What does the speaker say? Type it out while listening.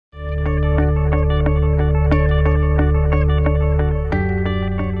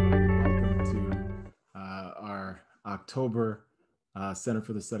October Center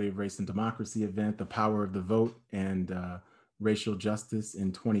for the Study of Race and Democracy event, The Power of the Vote and Racial Justice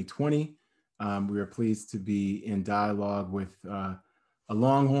in 2020. We are pleased to be in dialogue with a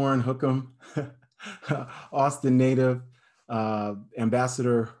Longhorn, Hookem, Austin native,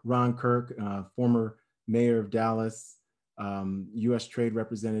 Ambassador Ron Kirk, former mayor of Dallas, U.S. Trade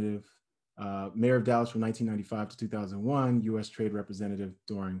Representative, mayor of Dallas from 1995 to 2001, U.S. Trade Representative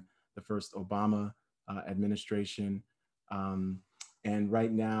during the first Obama administration. And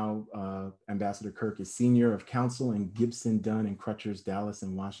right now, Ambassador Kirk is senior of counsel in Gibson, Dunn, and Crutcher's Dallas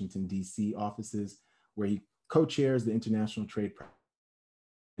and Washington, D.C. offices, where he co-chairs the International Trade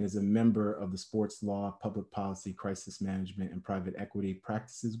and is a member of the Sports Law, Public Policy, Crisis Management, and Private Equity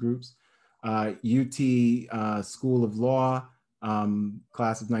Practices Groups. UT School of Law,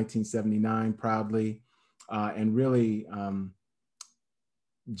 class of 1979, proudly, and really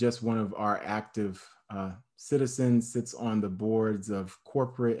just one of our active citizens, sits on the boards of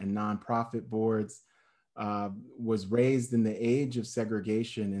corporate and nonprofit boards, was raised in the age of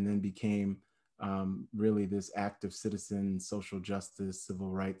segregation and then became really this active citizen, social justice, civil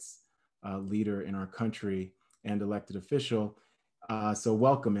rights leader in our country and elected official. So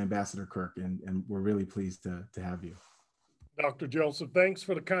welcome, Ambassador Kirk, and we're really pleased to have you. Dr. Joseph, thanks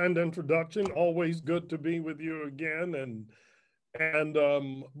for the kind introduction. Always good to be with you again. And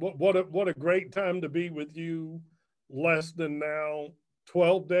what a great time to be with you, less than now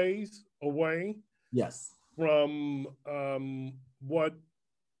 12 days away. Yes. From what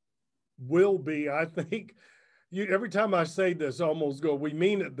will be, I think, every time I say this, I almost go, we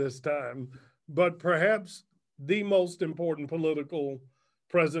mean it this time, but perhaps the most important political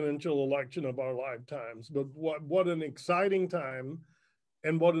presidential election of our lifetimes. But what an exciting time,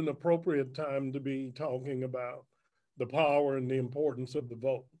 and what an appropriate time to be talking about the power and the importance of the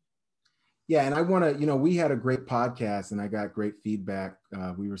vote. Yeah, and I want to, we had a great podcast and I got great feedback.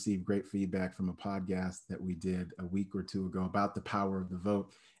 We received great feedback from a podcast that we did a week or two ago about the power of the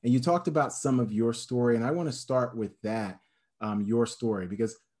vote. And you talked about some of your story, and I want to start with that, your story,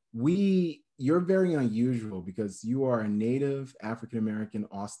 because you're very unusual because you are a native African-American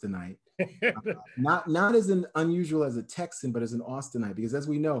Austinite, not as unusual as a Texan, but as an Austinite, because as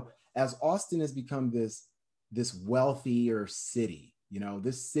we know, as Austin has become this wealthier city,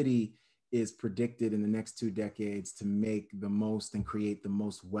 this city is predicted in the next 2 decades to make the most and create the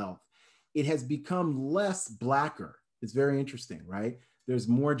most wealth. It has become less Blacker. It's very interesting, right? There's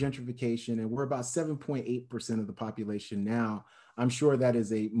more gentrification, and we're about 7.8% of the population now. I'm sure that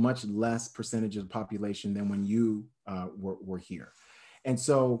is a much less percentage of the population than when you were here. And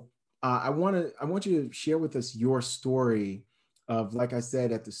so I want you to share with us your story of, like I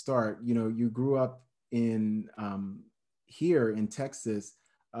said at the start, you grew up in here in Texas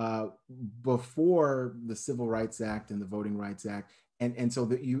before the Civil Rights Act and the Voting Rights Act. And so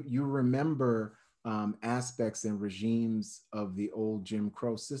that you remember aspects and regimes of the old Jim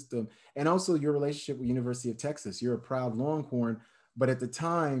Crow system, and also your relationship with University of Texas. You're a proud Longhorn, but at the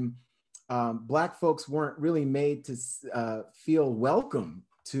time, Black folks weren't really made to feel welcome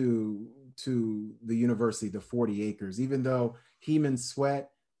to the university, the 40 acres, even though Heman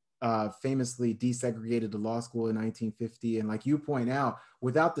Sweat famously desegregated the law school in 1950. And like you point out,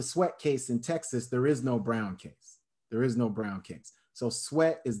 without the Sweat case in Texas, there is no Brown case. There is no Brown case. So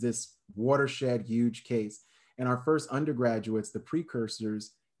Sweat is this watershed, huge case. And our first undergraduates, the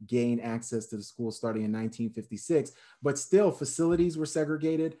precursors, gained access to the school starting in 1956. But still, facilities were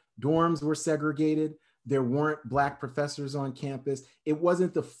segregated, dorms were segregated. There weren't Black professors on campus. It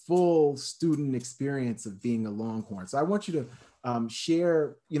wasn't the full student experience of being a Longhorn. So I want you to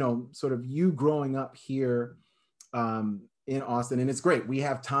share, sort of you growing up here in Austin. And it's great. We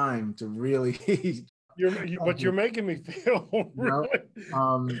have time to really But you're making me feel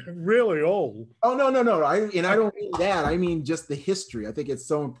really old. Oh, no. I don't mean that. I mean just the history. I think it's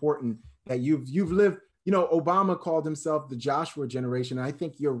so important that you've lived. Obama called himself the Joshua generation. And I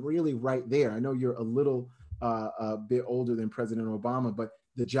think you're really right there. I know you're a little a bit older than President Obama, but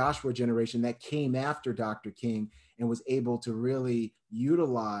the Joshua generation that came after Dr. King and was able to really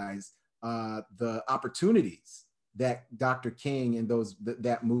utilize the opportunities that Dr. King and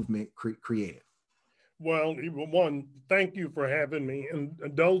that movement created. Well, one, thank you for having me. And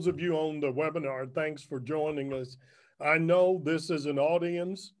those of you on the webinar, thanks for joining us. I know this is an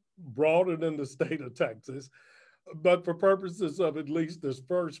audience broader than the state of Texas, but for purposes of at least this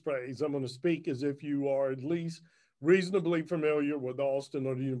first phase, I'm going to speak as if you are at least reasonably familiar with Austin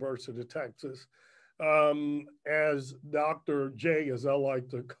or the University of Texas. As Dr. J, as I like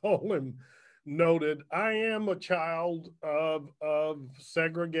to call him, noted, I am a child of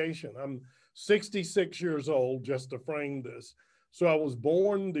segregation. I'm 66 years old, just to frame this. So I was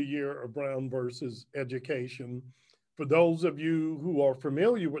born the year of Brown versus Education. For those of you who are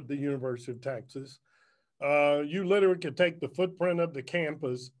familiar with the University of Texas, you literally could take the footprint of the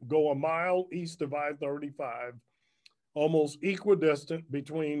campus, go a mile east of I-35, almost equidistant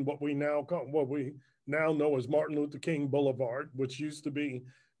between what we now know as Martin Luther King Boulevard, which used to be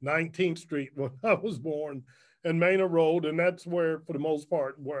 19th Street when I was born, and Manor Road, and that's where, for the most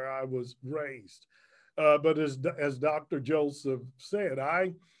part, where I was raised. But as Dr. Joseph said,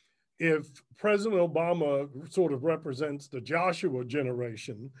 if President Obama sort of represents the Joshua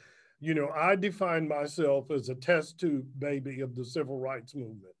generation, you know, I define myself as a test tube baby of the civil rights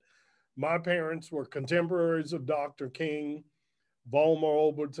movement. My parents were contemporaries of Dr. King, Volmer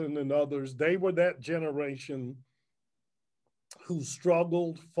Overton, and others. They were that generation who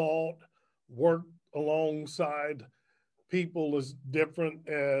struggled, fought, worked alongside people as different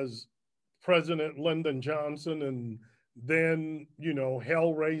as President Lyndon Johnson and then, you know,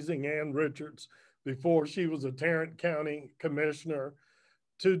 hell-raising Ann Richards before she was a Tarrant County commissioner,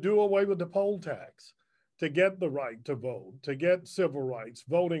 to do away with the poll tax, to get the right to vote, to get civil rights,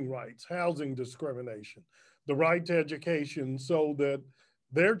 voting rights, housing discrimination, the right to education, so that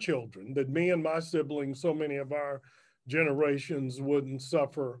their children, that me and my siblings, so many of our generations, wouldn't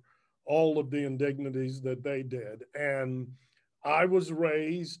suffer all of the indignities that they did. And I was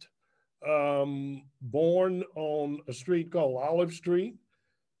raised, born on a street called Olive Street,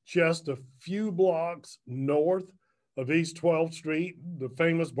 just a few blocks north of East 12th Street, the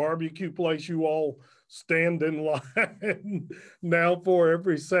famous barbecue place you all stand in line now for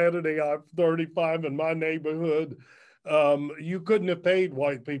every Saturday. I'm 35 in my neighborhood. You couldn't have paid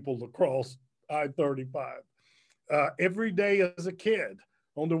white people to cross I-35. Every day as a kid,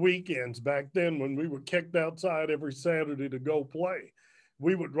 on the weekends, back then when we were kicked outside every Saturday to go play,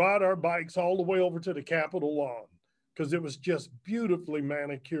 we would ride our bikes all the way over to the Capitol lawn because it was just beautifully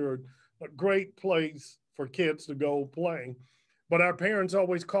manicured, a great place for kids to go play. But our parents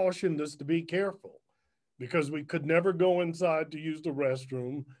always cautioned us to be careful because we could never go inside to use the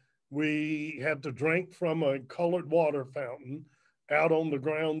restroom. We had to drink from a colored water fountain out on the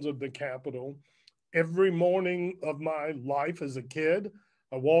grounds of the Capitol. Every morning of my life as a kid,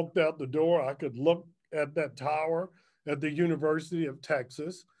 I walked out the door, I could look at that tower at the University of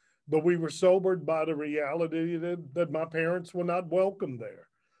Texas, but we were sobered by the reality that my parents were not welcome there.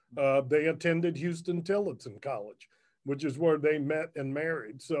 They attended Houston-Tillotson College, which is where they met and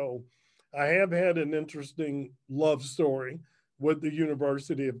married. So I have had an interesting love story with the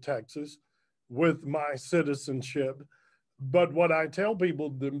University of Texas, with my citizenship. But what I tell people,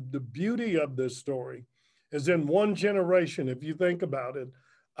 the beauty of this story is in one generation, if you think about it,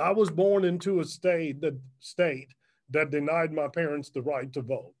 I was born into a state that denied my parents the right to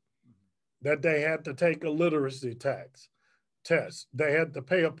vote, that they had to take a literacy test, they had to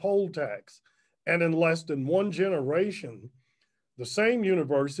pay a poll tax. And in less than one generation, the same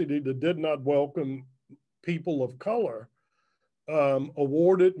university that did not welcome people of color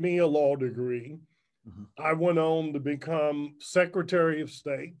awarded me a law degree. Mm-hmm. I went on to become Secretary of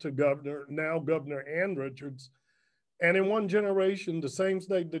State to now Governor Ann Richards. And in one generation, the same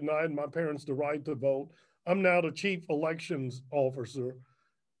state denied my parents the right to vote. I'm now the Chief Elections Officer,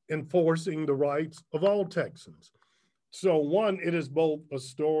 enforcing the rights of all Texans. So one, it is both a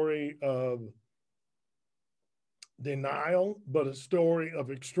story of denial, but a story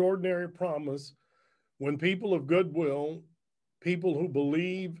of extraordinary promise when people of goodwill, people who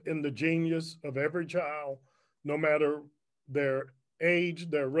believe in the genius of every child, no matter their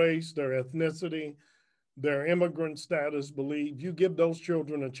age, their race, their ethnicity, their immigrant status, believe you give those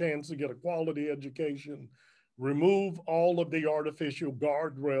children a chance to get a quality education, remove all of the artificial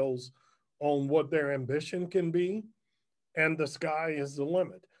guardrails on what their ambition can be, and the sky is the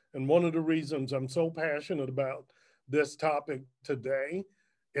limit. And one of the reasons I'm so passionate about this topic today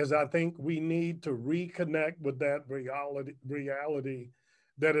is I think we need to reconnect with that reality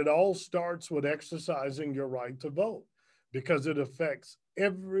that it all starts with exercising your right to vote, because it affects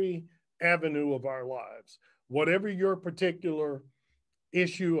every avenue of our lives. Whatever your particular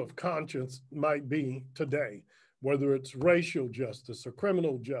issue of conscience might be today, whether it's racial justice or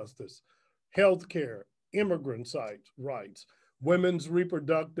criminal justice, healthcare, immigrant rights, women's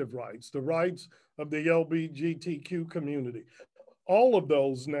reproductive rights, the rights of the LGBTQ community, all of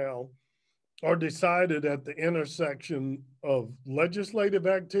those now are decided at the intersection of legislative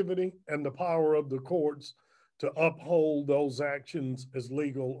activity and the power of the courts to uphold those actions as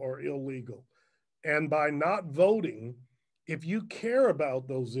legal or illegal. And by not voting, if you care about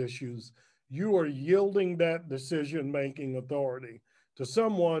those issues, you are yielding that decision-making authority to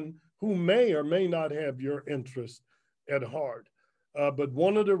someone who may or may not have your interest at heart. But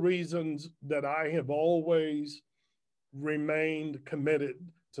one of the reasons that I have always remained committed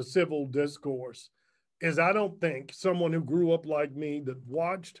to civil discourse is I don't think someone who grew up like me, that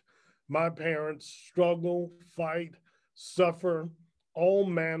watched my parents struggle, fight, suffer all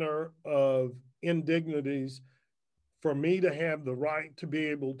manner of indignities, for me to have the right to be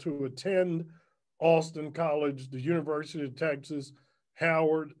able to attend Austin College, the University of Texas,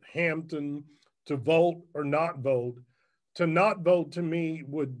 Howard, Hampton, to vote or not vote. To not vote to me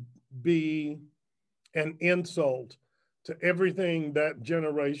would be an insult to everything that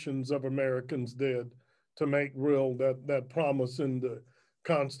generations of Americans did to make real that promise in the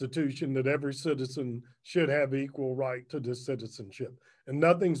Constitution that every citizen should have equal right to this citizenship. And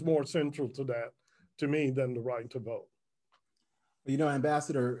nothing's more central to that, to me, than the right to vote. You know,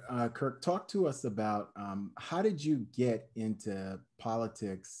 Ambassador Kirk, talk to us about how did you get into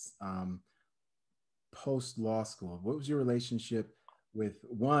politics post law school? What was your relationship with,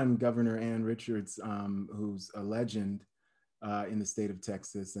 one, Governor Ann Richards, who's a legend in the state of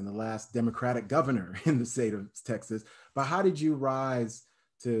Texas and the last Democratic governor in the state of Texas, but how did you rise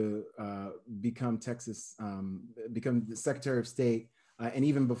to become become the Secretary of State, and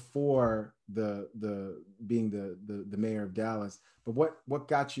even before being the mayor of Dallas? But what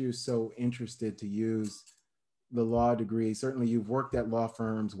got you so interested to use the law degree? Certainly you've worked at law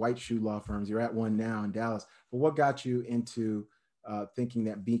firms, white shoe law firms, you're at one now in Dallas, but what got you into thinking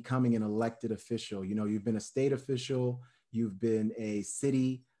that becoming an elected official? You know, you've been a state official, you've been a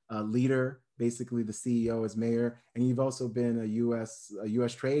city leader, basically the CEO as mayor, and you've also been a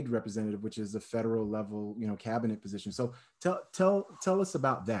U.S. trade representative, which is a federal level, you know, cabinet position. So tell us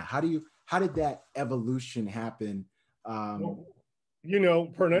about that. How did that evolution happen? Well, you know,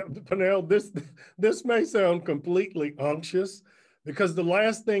 Peniel, this may sound completely unctuous, because the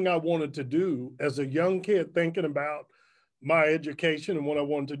last thing I wanted to do as a young kid thinking about my education and what I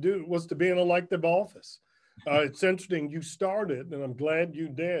wanted to do was to be in elective office. It's interesting you started, and I'm glad you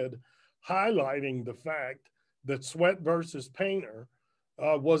did, highlighting the fact that Sweat versus Painter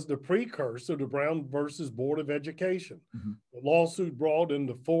was the precursor to Brown versus Board of Education. Mm-hmm. The lawsuit brought in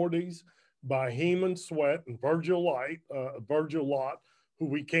the 40s by Heman Sweat and Virgil Lott, who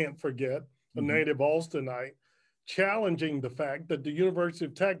we can't forget, a native Austinite, challenging the fact that the University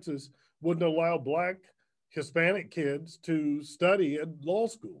of Texas wouldn't allow Black Hispanic kids to study at law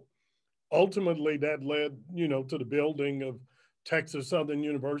school. Ultimately, that led, you know, to the building of Texas Southern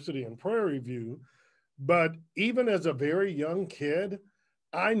University in Prairie View. But even as a very young kid,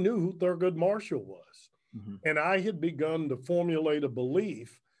 I knew who Thurgood Marshall was. Mm-hmm. And I had begun to formulate a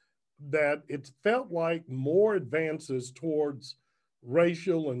belief that it felt like more advances towards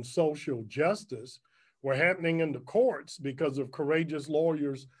racial and social justice were happening in the courts because of courageous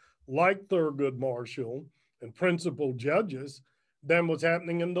lawyers like Thurgood Marshall and principal judges than was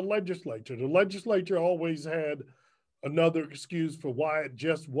happening in the legislature. The legislature always had another excuse for why it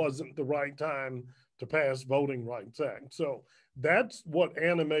just wasn't the right time to pass Voting Rights Act. So that's what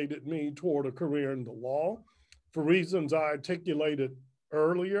animated me toward a career in the law, for reasons I articulated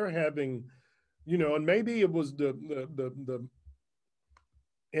earlier, having, you know, and maybe it was the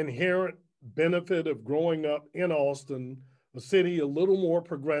inherent benefit of growing up in Austin, a city a little more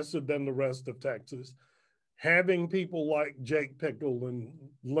progressive than the rest of Texas, having people like Jake Pickle and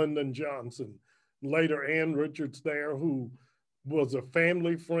Lyndon Johnson, later Ann Richards there, who was a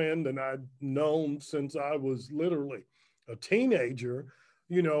family friend and I'd known since I was literally a teenager.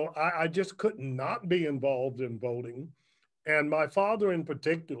 You know, I just could not be involved in voting. And my father in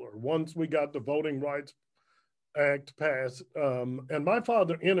particular, once we got the Voting Rights Act passed, and my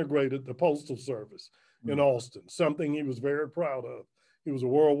father integrated the Postal Service in Austin, something he was very proud of. He was a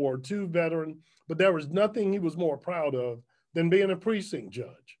World War II veteran, but there was nothing he was more proud of than being a precinct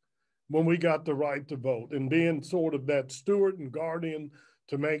judge when we got the right to vote, and being sort of that steward and guardian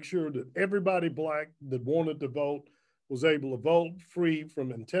to make sure that everybody Black that wanted to vote was able to vote free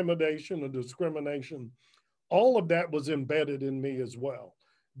from intimidation or discrimination. All of that was embedded in me as well.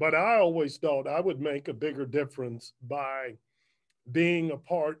 But I always thought I would make a bigger difference by being a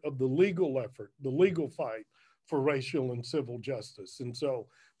part of the legal effort, the legal fight for racial and civil justice. And so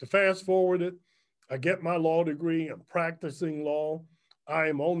to fast forward it, I get my law degree, I'm practicing law. I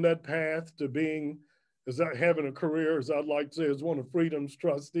am on that path to being, having a career, as I'd like to say, as one of Freedom's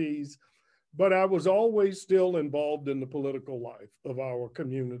trustees. But I was always still involved in the political life of our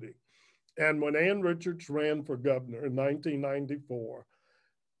community. And when Ann Richards ran for governor in 1994,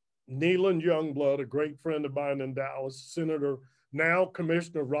 Neelan Youngblood, a great friend of mine in Dallas, Senator, now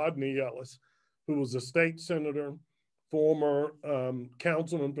Commissioner Rodney Ellis, who was a state senator former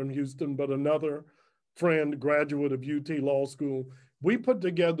councilman from Houston, but another friend, graduate of UT Law School. We put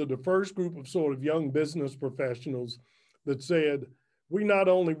together the first group of sort of young business professionals that said, we not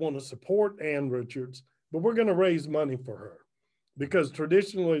only want to support Ann Richards, but we're going to raise money for her. Because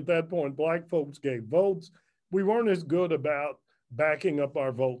traditionally at that point, Black folks gave votes. We weren't as good about backing up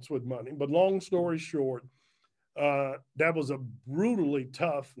our votes with money. But long story short, that was a brutally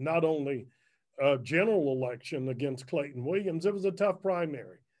tough, not only general election against Clayton Williams, it was a tough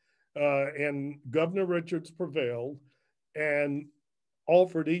primary. And Governor Richards prevailed and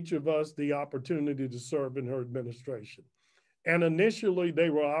offered each of us the opportunity to serve in her administration. And initially, they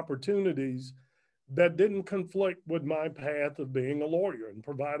were opportunities that didn't conflict with my path of being a lawyer and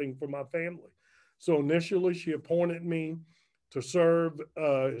providing for my family. So initially, she appointed me to serve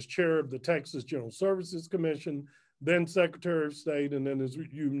as chair of the Texas General Services Commission, then Secretary of State, and then, as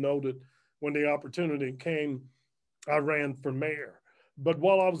you noted, when the opportunity came, I ran for mayor. But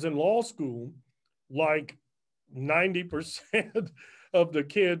while I was in law school, like 90% of the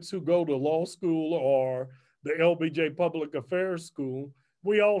kids who go to law school or the LBJ Public Affairs School,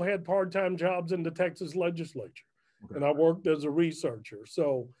 we all had part-time jobs in the Texas legislature. Okay. And I worked as a researcher.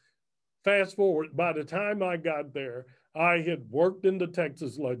 So fast forward, by the time I got there, I had worked in the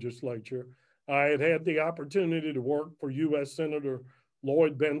Texas legislature. I had had the opportunity to work for U.S. Senator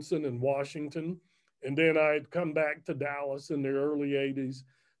Lloyd Bentsen in Washington. And then I had come back to Dallas in the early 80s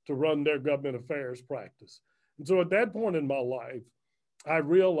to run their government affairs practice. And so at that point in my life, I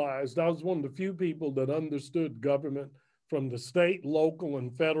realized I was one of the few people that understood government from the state, local,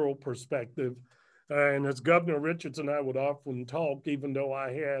 and federal perspective. And as Governor Richards and I would often talk, even though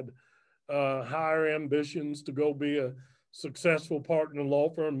I had higher ambitions to go be a successful partner in law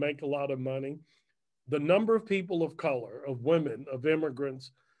firm, make a lot of money, the number of people of color, of women, of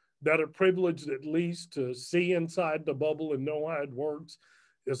immigrants that are privileged at least to see inside the bubble and know how it works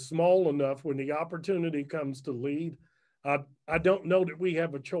is small enough when the opportunity comes to lead. I don't know that we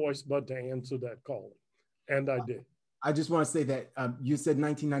have a choice but to answer that calling, and I did. I just want to say that you said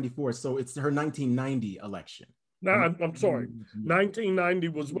 1994, so it's her 1990 election. No, I'm sorry. 1990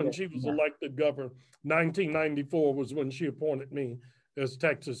 was when she was elected governor. 1994 was when she appointed me as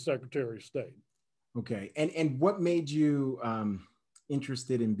Texas Secretary of State. Okay, and what made you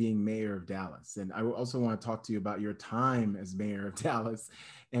interested in being mayor of Dallas? And I also want to talk to you about your time as mayor of Dallas,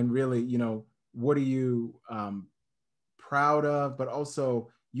 and really, you know, what are you proud of? But also,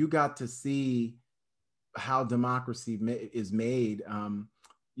 you got to see how democracy is made.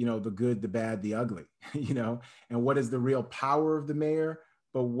 You know, the good, the bad, the ugly. You know, and what is the real power of the mayor?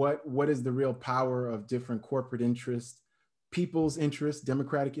 But what is the real power of different corporate interests, people's interests,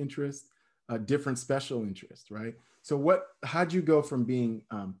 democratic interests, different special interests, right? So how'd you go from being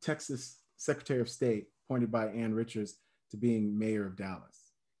Texas Secretary of State appointed by Ann Richards to being mayor of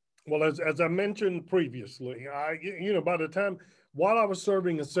Dallas? Well, as I mentioned previously, by the time, while I was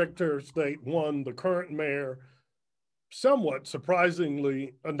serving as Secretary of State, the current mayor somewhat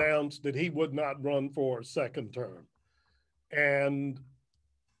surprisingly announced that he would not run for a second term. And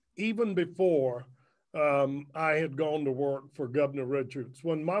even before I had gone to work for Governor Richards,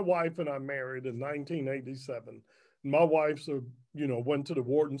 when my wife and I married in 1987, my wife, went to the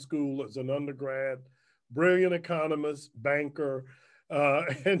Wharton School as an undergrad, brilliant economist, banker,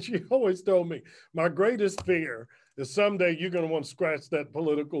 and she always told me, my greatest fear is someday you're going to want to scratch that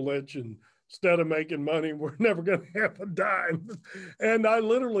political itch, and instead of making money, we're never going to have a dime. And I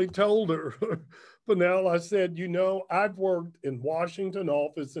literally told her, Peniel, I said, I've worked in Washington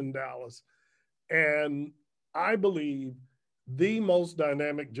office in Dallas, and I believe the most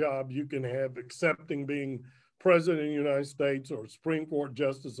dynamic job you can have, excepting being president of the United States or Supreme Court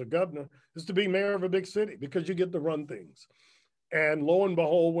justice or governor, is to be mayor of a big city, because you get to run things. And lo and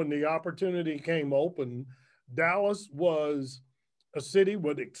behold, when the opportunity came open, Dallas was a city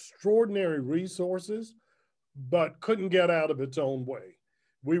with extraordinary resources, but couldn't get out of its own way.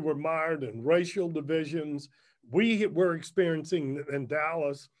 We were mired in racial divisions. We were experiencing in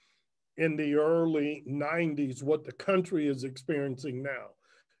Dallas in the early 90s what the country is experiencing now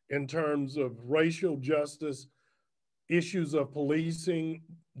in terms of racial justice, issues of policing,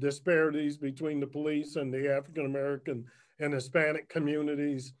 disparities between the police and the African-American and Hispanic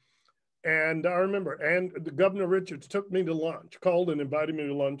communities. And I remember, and Governor Richards took me to lunch, called and invited me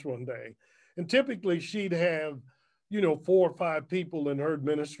to lunch one day. And typically she'd have, 4 or 5 people in her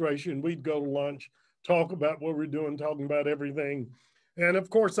administration. We'd go to lunch, talk about what we're doing, talking about everything. And of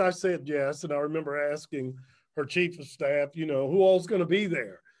course I said yes. And I remember asking her chief of staff, who all's going to be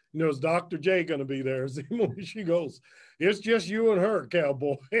there? Is Dr. J going to be there? She goes, it's just you and her,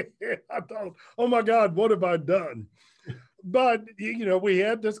 cowboy. I thought, oh my God, what have I done? But, you know, we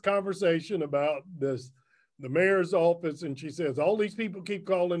had this conversation about this, the mayor's office, and she says, all these people keep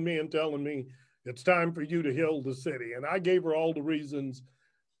calling me and telling me it's time for you to heal the city. And I gave her all the reasons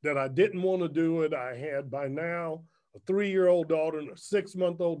that I didn't want to do it. I had by now a 3-year-old daughter and a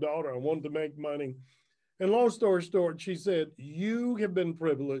 6-month-old daughter. I wanted to make money. And long story short, she said, you have been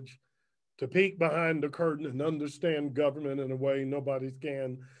privileged to peek behind the curtain and understand government in a way nobody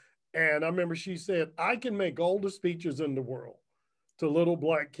can. And I remember she said, I can make all the speeches in the world to little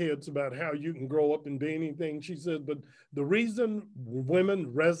Black kids about how you can grow up and be anything. She said, but the reason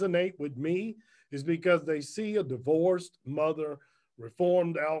women resonate with me is because they see a divorced mother,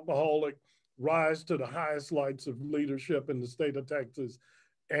 reformed alcoholic, rise to the highest lights of leadership in the state of Texas.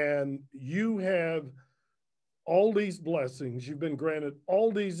 And you have all these blessings. You've been granted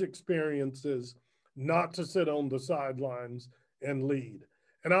all these experiences not to sit on the sidelines and lead.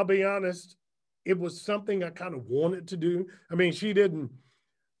 And I'll be honest, it was something I kind of wanted to do. I mean, she didn't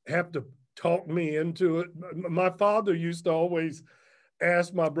have to talk me into it. My father used to always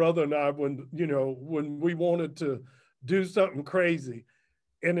ask my brother and I when, you know, when we wanted to do something crazy.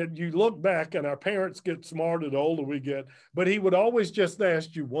 And you look back and our parents get smarter the older we get, but he would always just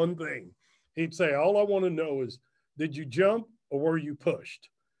ask you one thing. He'd say, all I want to know is, did you jump or were you pushed?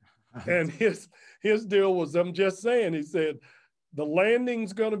 And his deal was, I'm just saying, he said, the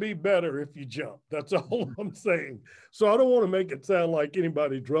landing's going to be better if you jump. That's all I'm saying. So I don't want to make it sound like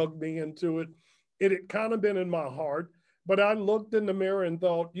anybody drugged me into it. It had kind of been in my heart, but I looked in the mirror and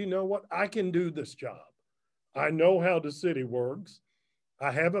thought, you know what? I can do this job. I know how the city works.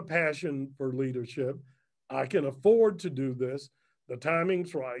 I have a passion for leadership. I can afford to do this. The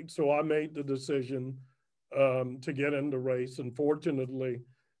timing's right. So I made the decision to get in the race. And fortunately,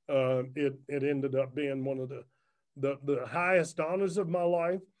 it ended up being one of the highest honors of my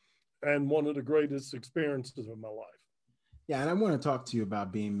life and one of the greatest experiences of my life. Yeah, and I want to talk to you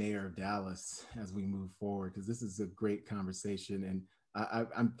about being mayor of Dallas as we move forward, because this is a great conversation. And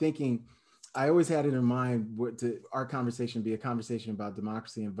I'm thinking, I always had it in mind our conversation be a conversation about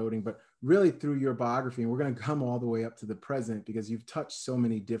democracy and voting, but really through your biography, and we're going to come all the way up to the present because you've touched so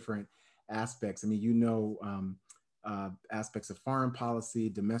many different aspects. I mean, you know, aspects of foreign policy,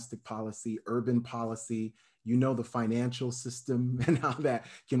 domestic policy, urban policy, you know, the financial system and how that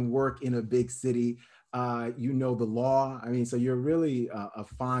can work in a big city. You know, the law. I mean, so you're really a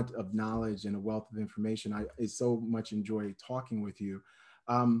font of knowledge and a wealth of information. I so much enjoy talking with you.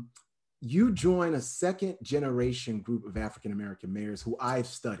 You join a second generation group of African-American mayors who I've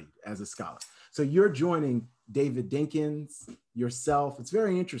studied as a scholar. So you're joining David Dinkins, yourself. It's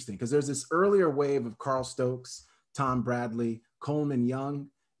very interesting because there's this earlier wave of Carl Stokes, Tom Bradley, Coleman Young,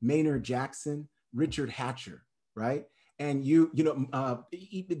 Maynard Jackson, Richard Hatcher, right? And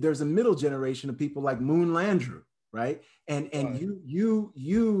there's a middle generation of people like Moon Landrieu, right? And right.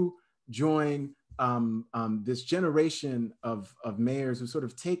 you join this generation of mayors who sort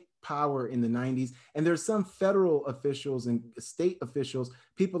of take power in the 90s. And there's some federal officials and state officials,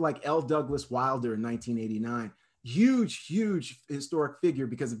 people like L. Douglas Wilder in 1989, huge historic figure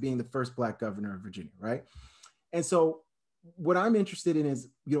because of being the first Black governor of Virginia, right? And so what I'm interested in is,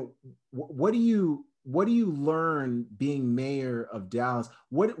 you know, what do you learn being mayor of Dallas?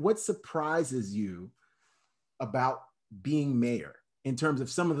 What surprises you about being mayor in terms of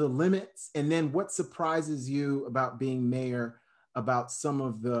some of the limits? And then what surprises you about being mayor about some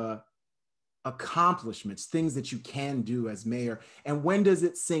of the accomplishments, things that you can do as mayor? And when does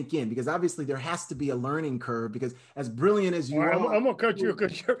it sink in? Because obviously there has to be a learning curve, because as brilliant as you are— I'm gonna cut you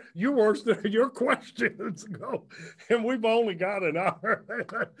because you worse than your questions go, and we've only got an hour.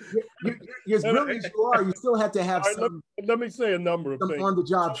 You're as brilliant as you are, you still have to have right, let me say a number of things.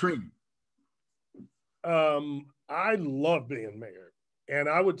 On-the-job training. I love being mayor. And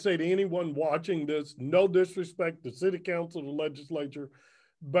I would say to anyone watching this, no disrespect to city council, the legislature,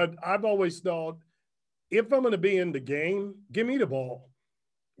 but I've always thought, if I'm going to be in the game, give me the ball.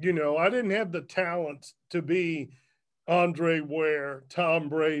 You know, I didn't have the talents to be Andre Ware, Tom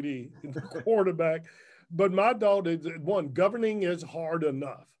Brady, the quarterback, but my thought is, one, governing is hard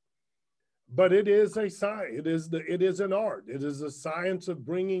enough, but it is a science. It is an art. It is a science of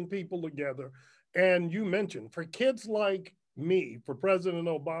bringing people together. And you mentioned, for kids like me, for President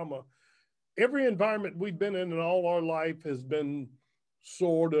Obama, every environment we've been in all our life has been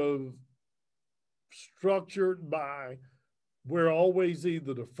sort of structured by, we're always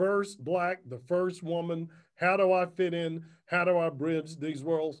either the first Black, the first woman. How do I fit in? How do I bridge these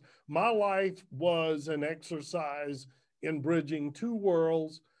worlds? My life was an exercise in bridging two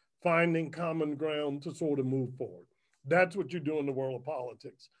worlds, finding common ground to sort of move forward. That's what you do in the world of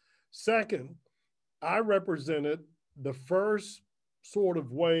politics. Second, I represented the first sort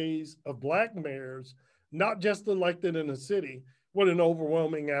of ways of Black mayors, not just elected in a city, with an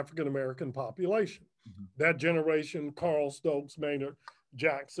overwhelming African-American population. Mhm. That generation, Carl Stokes, Maynard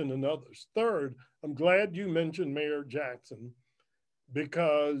Jackson, and others. Third, I'm glad you mentioned Mayor Jackson,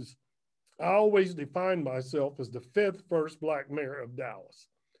 because I always define myself as the fifth first Black mayor of Dallas,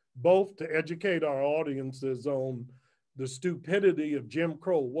 both to educate our audiences on the stupidity of Jim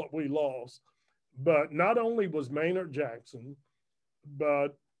Crow, what we lost. But not only was Maynard Jackson,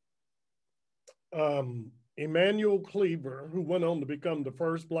 but Emmanuel Cleaver, who went on to become the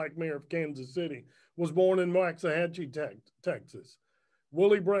first Black mayor of Kansas City, was born in Waxahachie, Texas.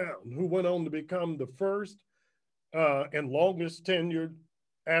 Willie Brown, who went on to become the first and longest tenured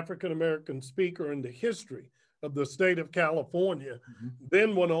African-American speaker in the history of the state of California, Mhm.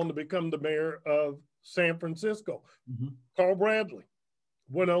 then went on to become the mayor of San Francisco. Mhm. Carl Bradley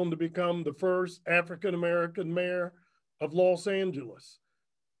went on to become the first African-American mayor of Los Angeles.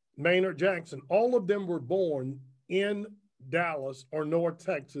 Maynard Jackson, all of them were born in Dallas or North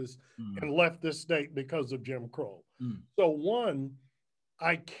Texas Mm. and left this state because of Jim Crow. Mm. So one,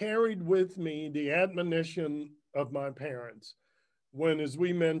 I carried with me the admonition of my parents when, as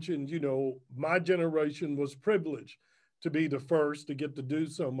we mentioned, you know, my generation was privileged to be the first to get to do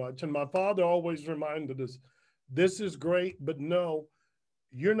so much. And my father always reminded us, this is great, but no,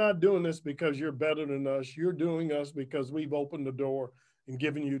 you're not doing this because you're better than us. You're doing us because we've opened the door and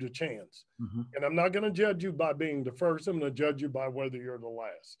given you the chance. Mm-hmm. And I'm not going to judge you by being the first. I'm going to judge you by whether you're the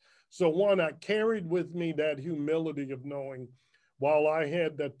last. So one, I carried with me that humility of knowing while I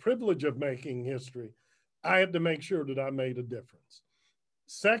had that privilege of making history, I had to make sure that I made a difference.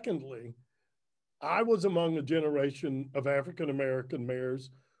 Secondly, I was among a generation of African-American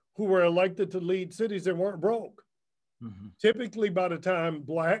mayors who were elected to lead cities that weren't broke. Mm-hmm. Typically, by the time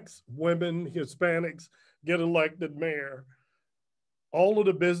Blacks, women, Hispanics get elected mayor, all of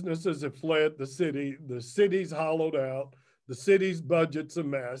the businesses have fled the city, the city's hollowed out, the city's budget's a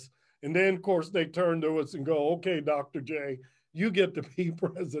mess. And then, of course, they turn to us and go, okay, Dr. J, you get to be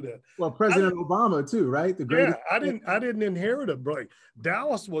president. Well, President Obama too, right? The greatest. Yeah, I didn't inherit a break.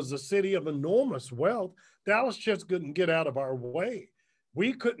 Dallas was a city of enormous wealth. Dallas just couldn't get out of our way.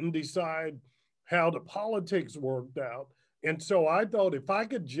 We couldn't decide how the politics worked out. And so I thought if I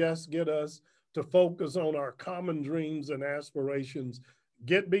could just get us to focus on our common dreams and aspirations,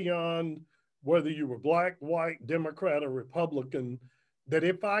 get beyond whether you were Black, white, Democrat, or Republican, that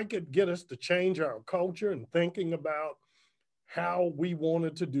if I could get us to change our culture and thinking about how we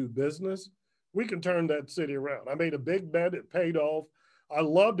wanted to do business, we can turn that city around. I made a big bet, it paid off. I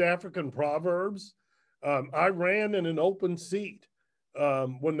loved African proverbs. I ran in an open seat.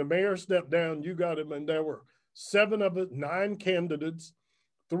 When the mayor stepped down, you got him, and there were 7 of us, 9 candidates.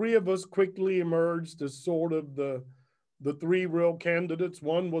 3 of us quickly emerged as sort of the 3 real candidates.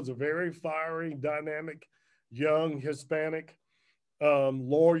 One was a very fiery, dynamic, young Hispanic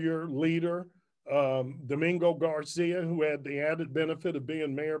lawyer, leader, Domingo Garcia, who had the added benefit of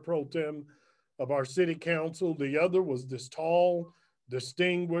being mayor pro tem of our city council. The other was this tall,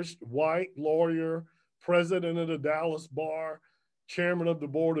 distinguished white lawyer, president of the Dallas Bar, chairman of the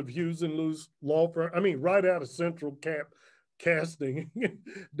board of Hughes and Lewis Law Firm. I mean, right out of Central Casting,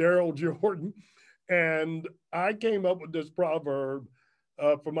 Daryl Jordan. And I came up with this proverb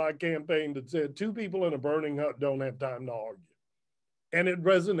for my campaign that said, 2 people in a burning hut don't have time to argue. And it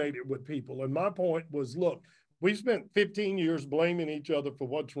resonated with people. And my point was, look, we spent 15 years blaming each other for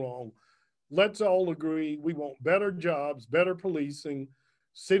what's wrong. Let's all agree we want better jobs, better policing,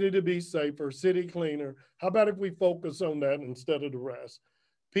 city to be safer, city cleaner. How about if we focus on that instead of the rest?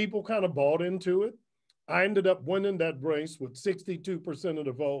 People kind of bought into it. I ended up winning that race with 62% of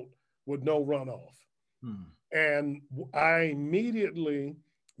the vote with no runoff. And I immediately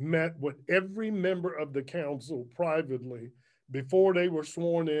met with every member of the council privately before they were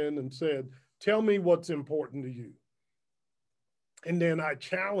sworn in and said, tell me what's important to you. And then I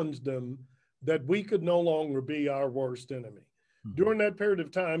challenged them that we could no longer be our worst enemy. During that period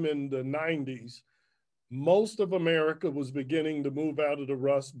of time in the 90s, most of America was beginning to move out of the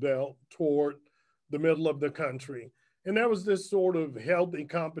Rust Belt toward the middle of the country. And there was this sort of healthy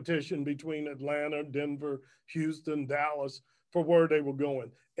competition between Atlanta, Denver, Houston, Dallas for where they were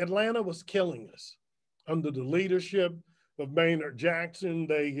going. Atlanta was killing us. Under the leadership of Maynard Jackson,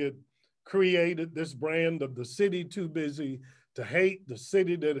 they had created this brand of the city too busy to hate, the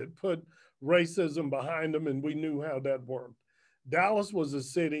city that had put racism behind them, and we knew how that worked. Dallas was a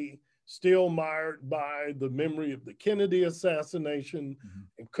city still mired by the memory of the Kennedy assassination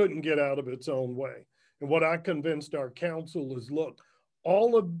and couldn't get out of its own way. And what I convinced our council is, look,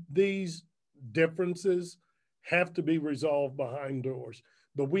 all of these differences have to be resolved behind doors.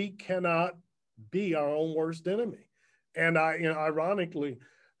 But we cannot be our own worst enemy. And ironically,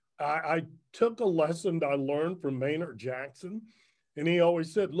 I took a lesson that I learned from Maynard Jackson. And he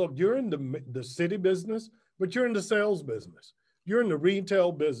always said, look, you're in the city business, but you're in the sales business. You're in the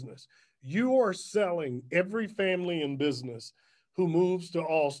retail business. You are selling every family in business who moves to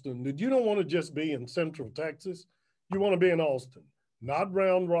Austin that you don't want to just be in Central Texas. You want to be in Austin, not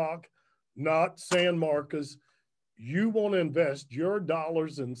Round Rock, not San Marcos. You want to invest your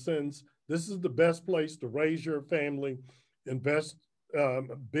dollars and cents. This is the best place to raise your family, invest,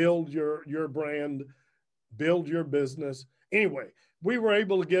 build your brand, build your business. Anyway, we were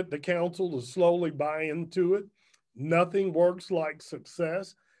able to get the council to slowly buy into it. Nothing works like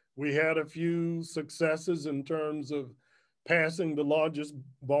success. We had a few successes in terms of passing the largest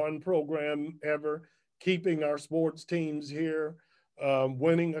bond program ever, keeping our sports teams here,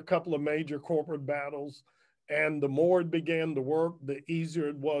 winning a couple of major corporate battles. And the more it began to work, the easier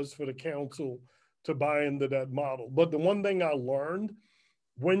it was for the council to buy into that model. But the one thing I learned,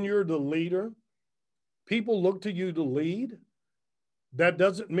 when you're the leader, people look to you to lead. That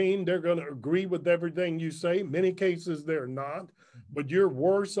doesn't mean they're going to agree with everything you say. In many cases, they're not, but you're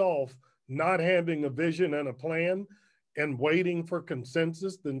worse off not having a vision and a plan and waiting for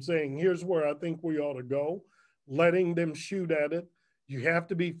consensus than saying, here's where I think we ought to go, letting them shoot at it. You have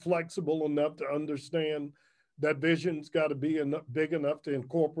to be flexible enough to understand that vision's got to be big enough to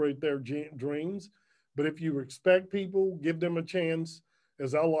incorporate their dreams. But if you respect people, give them a chance,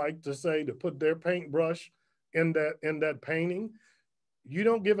 as I like to say, to put their paintbrush in that painting. You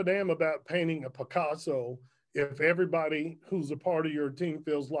don't give a damn about painting a Picasso if everybody who's a part of your team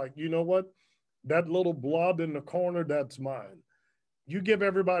feels like, you know what, that little blob in the corner, that's mine. You give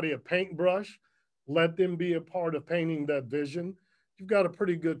everybody a paintbrush, let them be a part of painting that vision, you've got a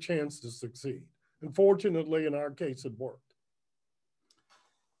pretty good chance to succeed. And fortunately, in our case, it worked.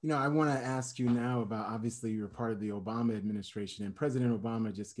 You know, I want to ask you now about, obviously, you're part of the Obama administration, and President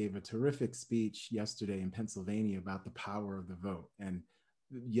Obama just gave a terrific speech yesterday in Pennsylvania about the power of the vote. And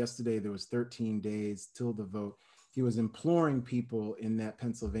yesterday, there was 13 days till the vote. He was imploring people in that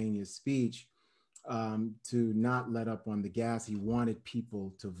Pennsylvania speech to not let up on the gas. He wanted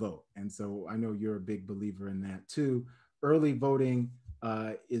people to vote. And so I know you're a big believer in that too. Early voting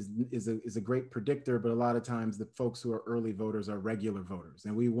is a great predictor, but a lot of times the folks who are early voters are regular voters.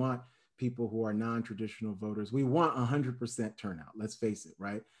 And we want people who are non-traditional voters. We want 100% turnout, let's face it,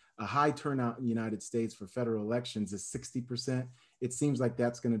 right? A high turnout in the United States for federal elections is 60%. It seems like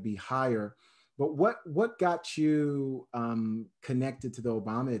that's going to be higher. But what got you connected to the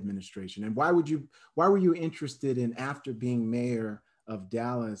Obama administration, and why were you interested in, after being mayor of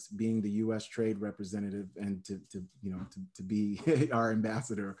Dallas, being the U.S. trade representative and to be our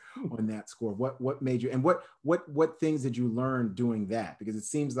ambassador on that score? What made you, and what things did you learn doing that? Because it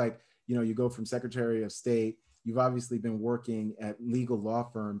seems like, you know, you go from Secretary of State, you've obviously been working at legal law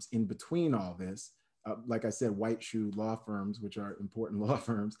firms in between all this. Like I said, white shoe law firms, which are important law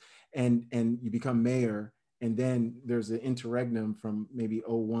firms, and you become mayor, and then there's an interregnum from maybe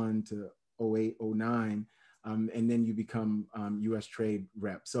 01 to 08, 09, and then you become U.S. trade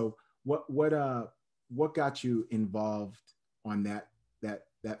rep. So what got you involved on that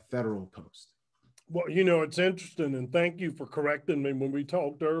federal post? Well, you know, it's interesting, and thank you for correcting me when we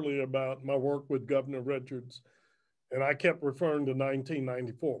talked earlier about my work with Governor Richards. And I kept referring to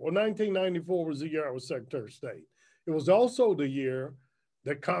 1994. Well, 1994 was the year I was Secretary of State. It was also the year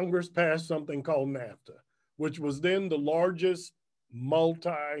that Congress passed something called NAFTA, which was then the largest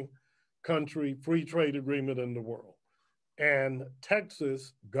multi-country free trade agreement in the world. And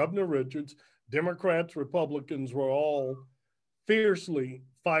Texas, Governor Richards, Democrats, Republicans were all fiercely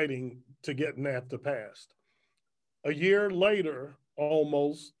fighting to get NAFTA passed. A year later,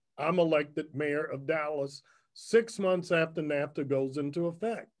 almost, I'm elected mayor of Dallas 6 months after NAFTA goes into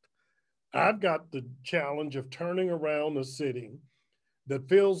effect. I've got the challenge of turning around a city that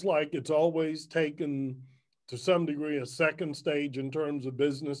feels like it's always taken, to some degree, a second stage in terms of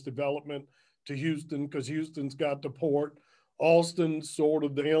business development to Houston, because Houston's got the port. Austin's sort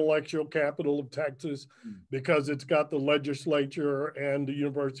of the intellectual capital of Texas because it's got the legislature and the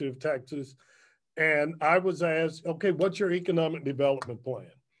University of Texas. And I was asked, okay, what's your economic development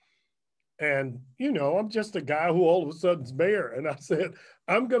plan? And, you know, I'm just a guy who all of a sudden is mayor. And I said,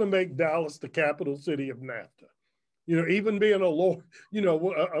 I'm going to make Dallas the capital city of NAFTA. You know, even being a lawyer, you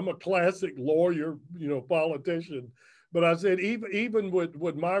know, I'm a classic lawyer, you know, politician. But I said, even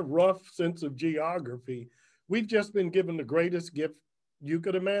with my rough sense of geography, we've just been given the greatest gift you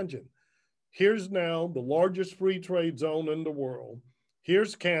could imagine. Here's now the largest free trade zone in the world.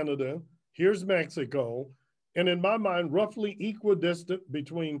 Here's Canada. Here's Mexico. and in my mind, roughly equidistant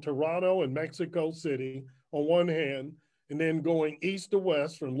between Toronto and Mexico City on one hand, and then going east to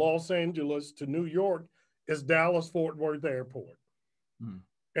west from Los Angeles to New York is Dallas Fort Worth Airport. Hmm.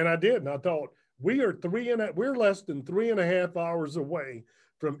 And I did, and I thought we're less than 3.5 hours away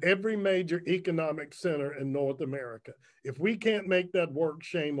from every major economic center in North America. If we can't make that work,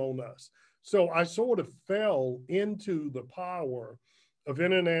 shame on us. So I sort of fell into the power of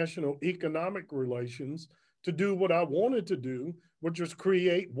international economic relations to do what I wanted to do, which was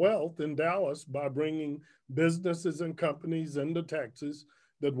create wealth in Dallas by bringing businesses and companies into Texas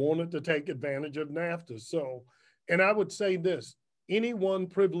that wanted to take advantage of NAFTA. So, and I would say this, anyone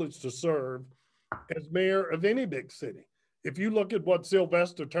privileged to serve as mayor of any big city. If you look at what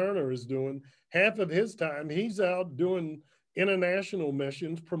Sylvester Turner is doing, half of his time, he's out doing international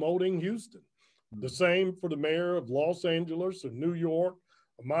missions promoting Houston. The same for the mayor of Los Angeles or New York,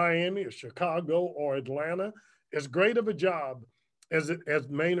 or Miami or Chicago or Atlanta. As great of a job as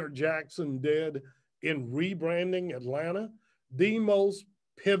Maynard Jackson did in rebranding Atlanta, the most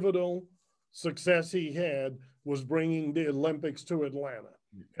pivotal success he had was bringing the Olympics to Atlanta.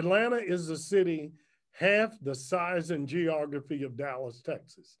 Atlanta is a city half the size and geography of Dallas,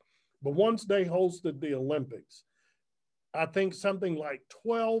 Texas. But once they hosted the Olympics, I think something like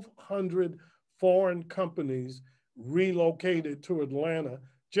 1,200 foreign companies relocated to Atlanta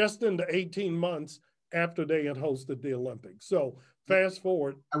just in the 18 months after they had hosted the Olympics. So fast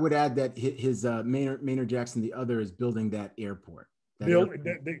forward. I would add that his Maynard Jackson, the other, is building that airport.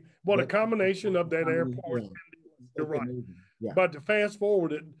 A combination of that airport. Yeah. You're right. Yeah. But to fast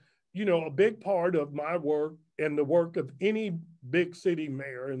forward it, a big part of my work and the work of any big city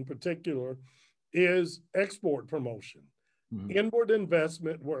mayor in particular is export promotion. Mm-hmm. Inward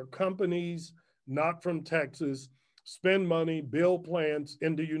investment where companies not from Texas spend money, build plants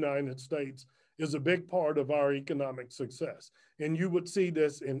in the United States is a big part of our economic success. And you would see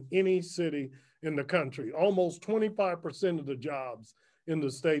this in any city in the country. Almost 25% of the jobs in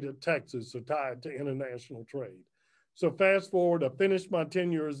the state of Texas are tied to international trade. So fast forward, I finished my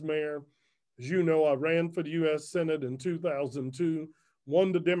tenure as mayor. As you know, I ran for the U.S. Senate in 2002,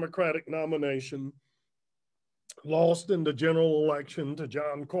 won the Democratic nomination, lost in the general election to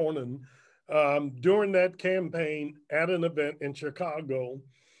John Cornyn. During that campaign at an event in Chicago,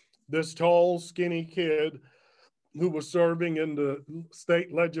 this tall, skinny kid who was serving in the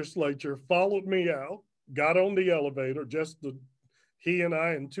state legislature followed me out, got on the elevator, he and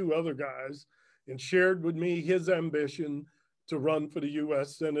I and two other guys, and shared with me his ambition to run for the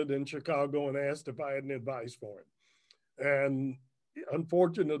U.S. Senate in Chicago and asked if I had any advice for him. And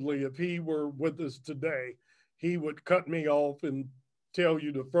unfortunately, if he were with us today, he would cut me off and tell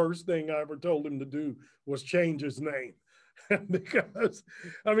you the first thing I ever told him to do was change his name. Because,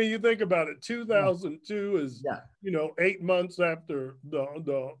 I mean, you think about it, 2002 is, 8 months after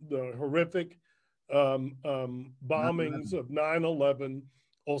the horrific bombings of 9/11.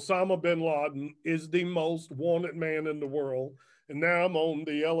 Osama bin Laden is the most wanted man in the world. And now I'm on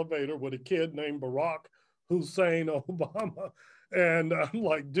the elevator with a kid named Barack Hussein Obama. And I'm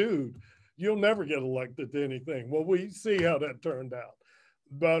like, dude, you'll never get elected to anything. Well, we see how that turned out.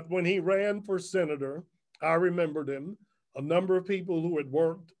 But when he ran for senator, I remembered him. A number of people who had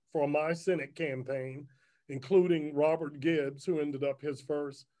worked for my Senate campaign, including Robert Gibbs, who ended up his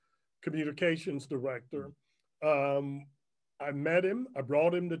first communications director. I met him. I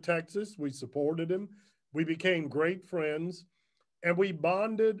brought him to Texas. We supported him. We became great friends. And we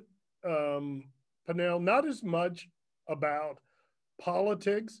bonded, Peniel, not as much about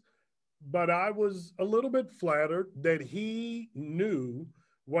politics, but I was a little bit flattered that he knew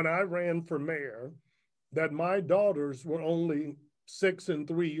when I ran for mayor that my daughters were only 6 and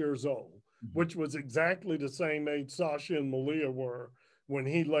 3 years old, which was exactly the same age Sasha and Malia were when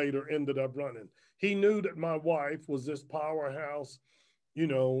he later ended up running. He knew that my wife was this powerhouse,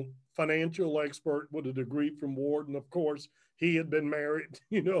 financial expert with a degree from Wharton. Of course, he had been married,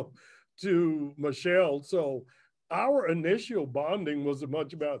 to Michelle. So our initial bonding was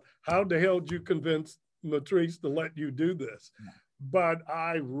much about how the hell did you convince Matrice to let you do this? Yeah. But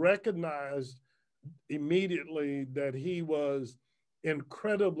I recognized immediately that he was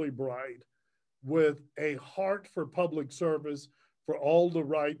incredibly bright with a heart for public service for all the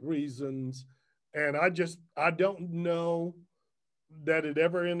right reasons. And I don't know that it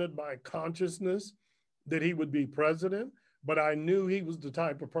ever entered my consciousness that he would be president, but I knew he was the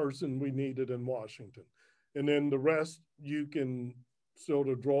type of person we needed in Washington. And then the rest, you can sort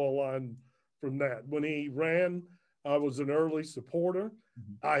of draw a line from that. When he ran, I was an early supporter.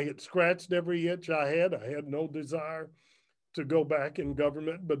 Mm-hmm. I had scratched every itch I had no desire to go back in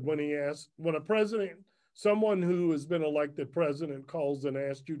government. But when a president someone who has been elected president calls and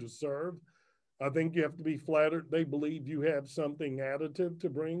asks you to serve, I think you have to be flattered. They believe you have something additive to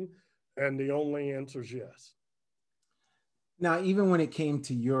bring, and the only answer is yes. Now, even when it came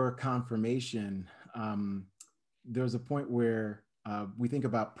to your confirmation, there's a point where we think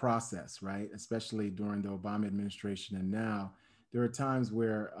about process, right? Especially during the Obama administration and now, there are times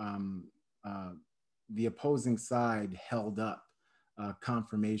where the opposing side held up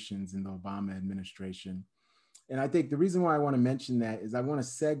confirmations in the Obama administration. And I think the reason why I want to mention that is I want to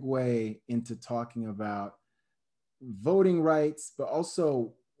segue into talking about voting rights, but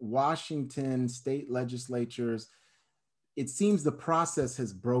also Washington state legislatures. It seems the process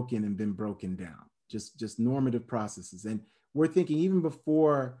has broken and been broken down, just normative processes. And we're thinking even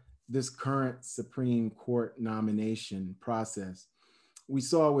before this current Supreme Court nomination process, we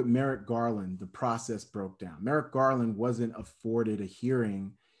saw with Merrick Garland, the process broke down. Merrick Garland wasn't afforded a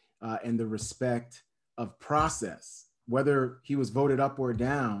hearing and the respect of process, whether he was voted up or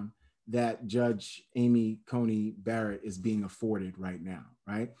down, that Judge Amy Coney Barrett is being afforded right now,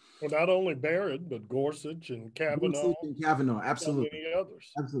 right? Well, not only Barrett, but Gorsuch and Kavanaugh. Absolutely. And many others.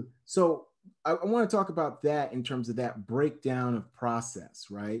 Absolutely. So I want to talk about that in terms of that breakdown of process,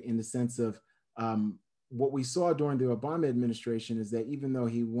 right? In the sense of what we saw during the Obama administration is that even though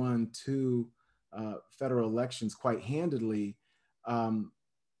he won 2 federal elections quite handedly,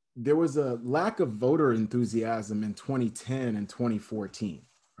 there was a lack of voter enthusiasm in 2010 and 2014,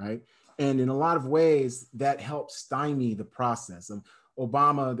 right? And in a lot of ways, that helped stymie the process. Of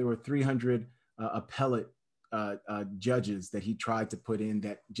Obama, there were 300 appellate judges that he tried to put in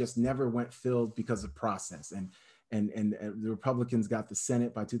that just never went filled because of process. And the Republicans got the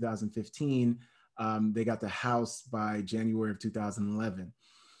Senate by 2015. They got the House by January of 2011.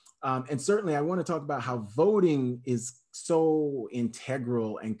 And certainly I want to talk about how voting is so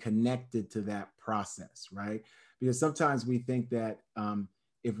integral and connected to that process, right? Because sometimes we think that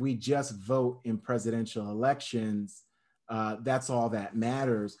if we just vote in presidential elections, that's all that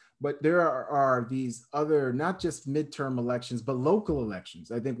matters. But there are these other, not just midterm elections, but local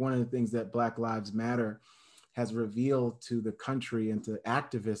elections. I think one of the things that Black Lives Matter has revealed to the country and to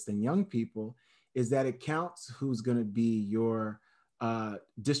activists and young people is that it counts who's going to be your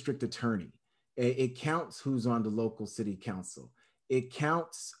district attorney. It counts who's on the local city council. It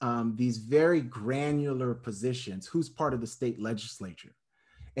counts these very granular positions, who's part of the state legislature.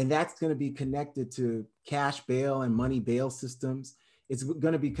 And that's going to be connected to cash bail and money bail systems. It's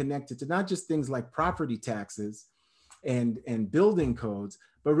going to be connected to not just things like property taxes and building codes,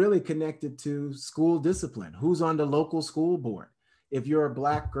 but really connected to school discipline. Who's on the local school board? If you're a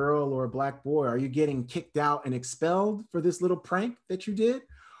Black girl or a Black boy, are you getting kicked out and expelled for this little prank that you did?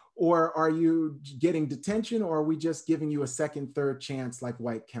 Or are you getting detention, or are we just giving you a second, third chance like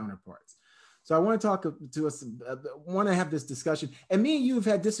white counterparts? So I want to talk to us, want to have this discussion. And me and you have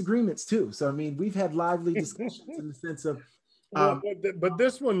had disagreements too. So, I mean, we've had lively discussions in the sense of. But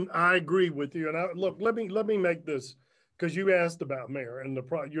this one, I agree with you. And look, let me make this, because you asked about mayor and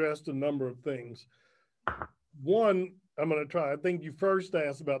you asked a number of things. One, I'm going to try. I think you first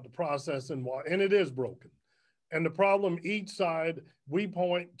asked about the process and why, and it is broken. And the problem, each side, we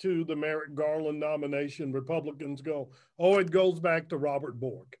point to the Merrick Garland nomination. Republicans go, oh, it goes back to Robert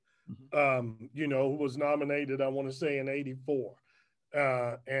Bork, who was nominated, I want to say, in '84.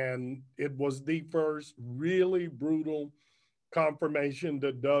 And it was the first really brutal confirmation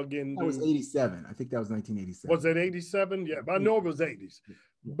that dug into. That was 87. I think that was 1987. Was it 87? Yeah, I know it was 80s. Yeah.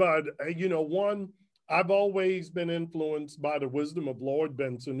 But, one, I've always been influenced by the wisdom of Lloyd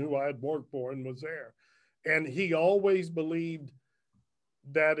Bentsen, who I had worked for and was there. And he always believed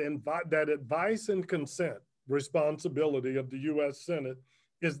that that advice and consent responsibility of the U.S. Senate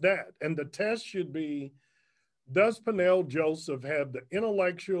is that. And the test should be, does Peniel Joseph have the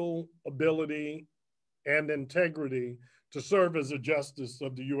intellectual ability and integrity to serve as a justice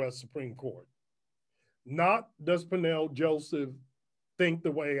of the U.S. Supreme Court? Not does Peniel Joseph think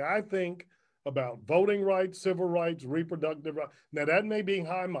the way I think about voting rights, civil rights, reproductive rights. Now, that may be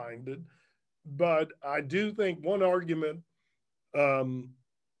high-minded, but I do think one argument,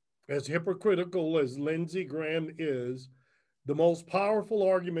 as hypocritical as Lindsey Graham is, the most powerful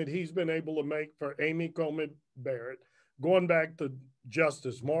argument he's been able to make for Amy Coney Barrett, going back to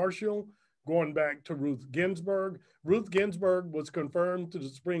Justice Marshall, going back to Ruth Ginsburg. Ruth Ginsburg was confirmed to the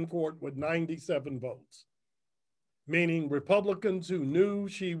Supreme Court with 97 votes, meaning Republicans who knew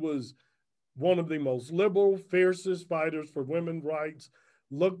she was one of the most liberal, fiercest fighters for women's rights,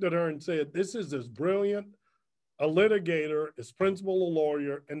 looked at her and said, this is as brilliant a litigator, as principal a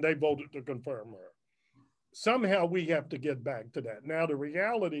lawyer, and they voted to confirm her. somehow we have to get back to that. Now, the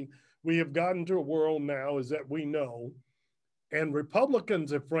reality, we have gotten to a world now is that we know, and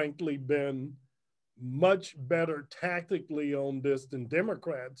Republicans have frankly been much better tactically on this than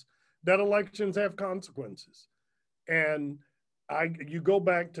Democrats, that elections have consequences. And you go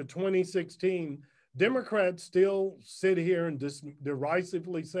back to 2016, Democrats still sit here and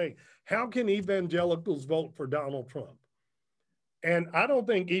derisively say, how can evangelicals vote for Donald Trump? And I don't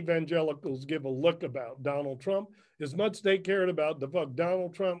think evangelicals give a look about Donald Trump as much they cared about the fuck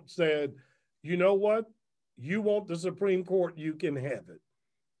Donald Trump said, you know what? You want the Supreme Court, you can have it.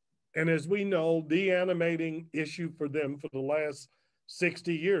 And as we know, the animating issue for them for the last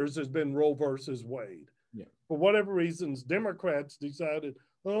 60 years has been Roe versus Wade. Yeah. For whatever reasons, Democrats decided,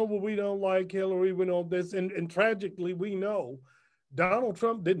 oh, well, we don't like Hillary, we don't this. And tragically, we know Donald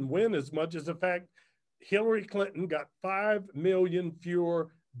Trump didn't win as much as the fact Hillary Clinton got 5 million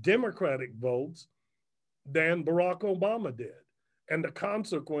fewer Democratic votes than Barack Obama did. And the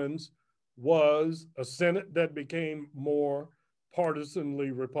consequence was a Senate that became more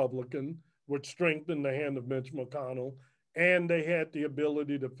partisanly Republican, which strengthened the hand of Mitch McConnell, and they had the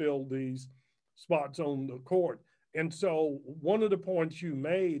ability to fill these spots on the court. And so one of the points you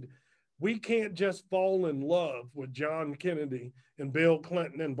made, we can't just fall in love with John Kennedy and Bill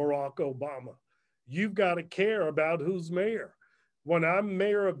Clinton and Barack Obama. You've got to care about who's mayor. When I'm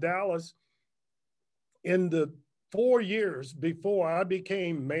mayor of Dallas, in the 4 years before I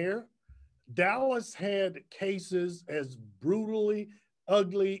became mayor, Dallas had cases as brutally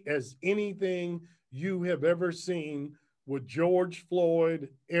ugly as anything you have ever seen with George Floyd,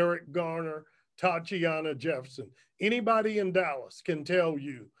 Eric Garner, Tatiana Jefferson. Anybody in Dallas can tell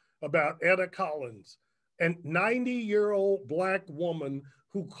you about Etta Collins, a 90-year-old Black woman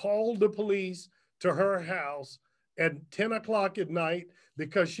who called the police to her house at 10 o'clock at night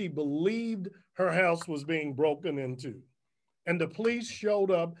because she believed her house was being broken into. And the police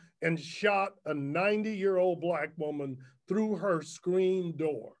showed up and shot a 90-year-old Black woman through her screen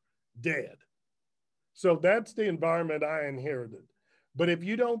door, dead. So that's the environment I inherited. But if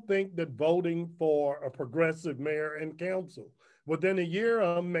you don't think that voting for a progressive mayor and council, within a year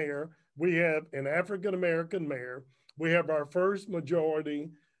I'm mayor, we have an African-American mayor, we have our first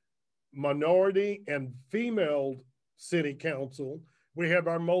minority and female city council, we have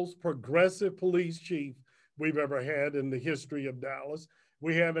our most progressive police chief we've ever had in the history of Dallas.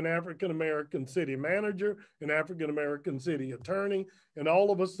 We have an African-American city manager, an African-American city attorney, and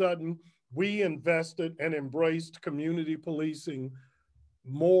all of a sudden we invested and embraced community policing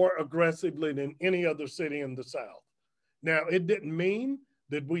more aggressively than any other city in the South. Now, it didn't mean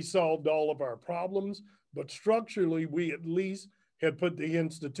that we solved all of our problems, but structurally we at least had put the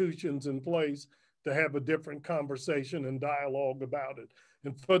institutions in place to have a different conversation and dialogue about it.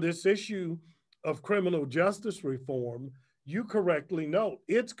 And for this issue of criminal justice reform, you correctly note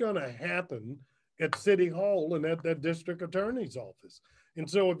it's going to happen at City Hall and at that district attorney's office. And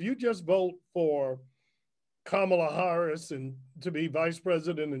so if you just vote for Kamala Harris and to be vice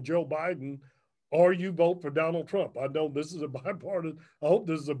president and Joe Biden, or you vote for Donald Trump, I know this is a bipartisan, I hope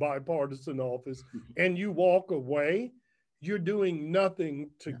this is a bipartisan office, and you walk away, you're doing nothing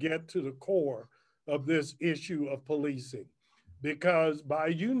to get to the core of this issue of policing. Because by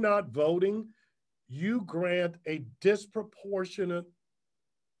you not voting, you grant a disproportionate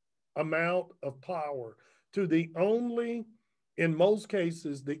amount of power to the only, in most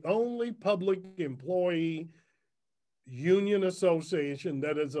cases, the only public employee union association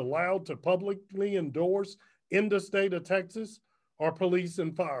that is allowed to publicly endorse in the state of Texas are police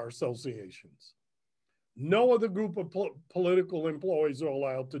and fire associations. No other group of political employees are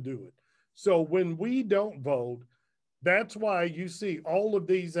allowed to do it. So when we don't vote, that's why you see all of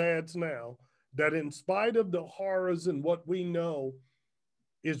these ads now that in spite of the horrors and what we know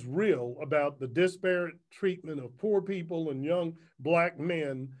is real about the disparate treatment of poor people and young Black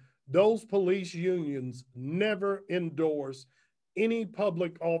men, those police unions never endorse any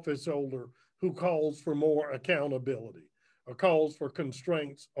public office holder who calls for more accountability or calls for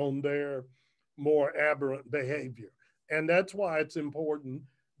constraints on their more aberrant behavior. And that's why it's important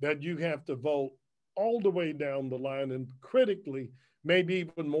that you have to vote all the way down the line, and critically, maybe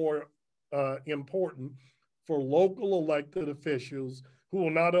even more important, for local elected officials who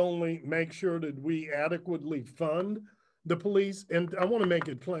will not only make sure that we adequately fund the police, and I want to make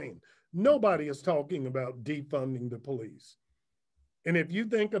it plain, nobody is talking about defunding the police. And if you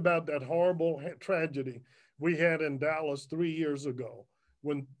think about that horrible tragedy we had in Dallas 3 years ago,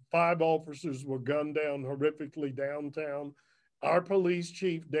 when 5 officers were gunned down horrifically downtown, our police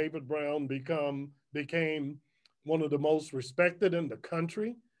chief, David Brown, became one of the most respected in the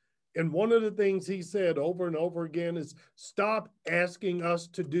country. And one of the things he said over and over again is stop asking us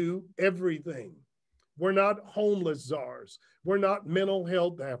to do everything. We're not homeless czars. We're not mental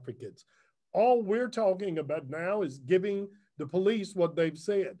health advocates. All we're talking about now is giving the police what they've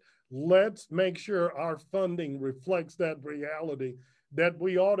said. Let's make sure our funding reflects that reality, that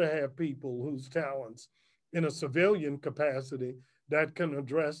we ought to have people whose talents in a civilian capacity that can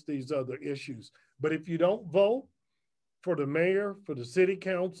address these other issues. But if you don't vote for the mayor, for the city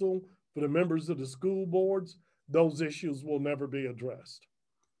council, for the members of the school boards, those issues will never be addressed.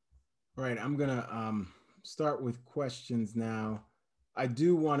 All right, I'm gonna start with questions now. I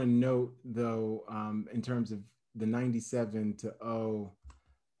do want to note, though, in terms of the 97-0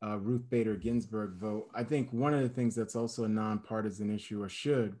 Ruth Bader Ginsburg vote, I think one of the things that's also a nonpartisan issue, or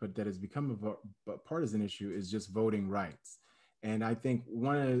should, but that has become a partisan issue, is just voting rights. And I think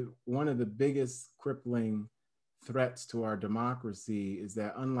one of the biggest crippling threats to our democracy is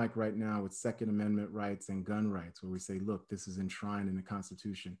that, unlike right now with Second Amendment rights and gun rights, where we say, look, this is enshrined in the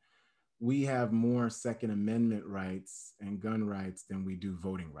Constitution, we have more Second Amendment rights and gun rights than we do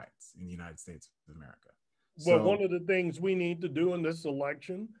voting rights in the United States of America. Well, one of the things we need to do in this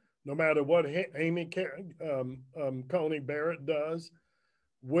election, no matter what Amy Coney Barrett does,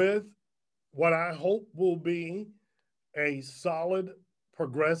 with what I hope will be a solid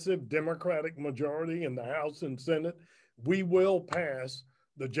progressive Democratic majority in the House and Senate, we will pass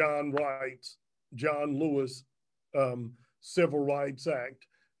the John Lewis Civil Rights Act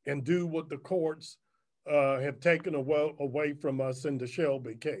and do what the courts have taken away from us in the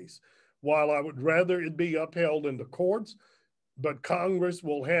Shelby case. While I would rather it be upheld in the courts, but Congress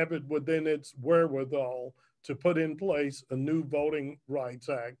will have it within its wherewithal to put in place a new Voting Rights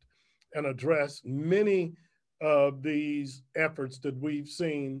Act and address many of these efforts that we've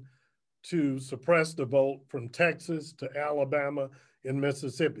seen to suppress the vote from Texas to Alabama and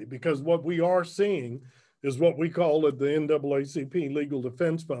Mississippi. Because what we are seeing is what we call at the NAACP Legal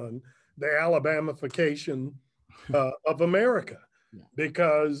Defense Fund, the Alabamification of America. Yeah.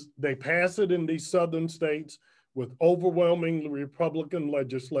 Because they pass it in these southern states with overwhelming Republican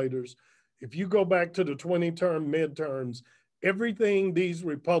legislators. If you go back to the 20-term midterms, everything these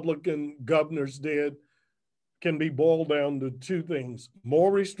Republican governors did can be boiled down to two things: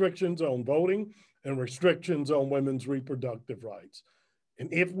 more restrictions on voting and restrictions on women's reproductive rights.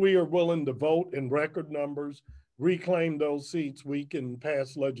 And if we are willing to vote in record numbers, reclaim those seats, we can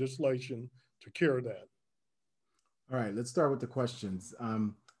pass legislation to cure that. All right, let's start with the questions.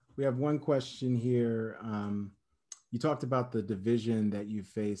 We have one question here. You talked about the division that you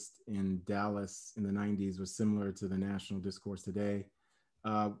faced in Dallas in the 90s was similar to the national discourse today.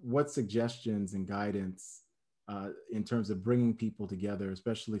 What suggestions and guidance in terms of bringing people together,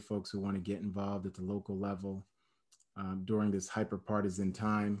 especially folks who want to get involved at the local level during this hyper-partisan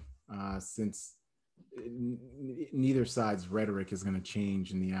time, since neither side's rhetoric is going to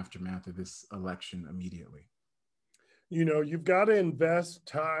change in the aftermath of this election immediately? You know, you've got to invest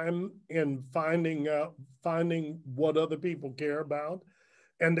time in finding what other people care about.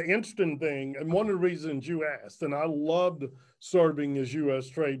 And the interesting thing, and one of the reasons you asked, and I loved serving as U.S.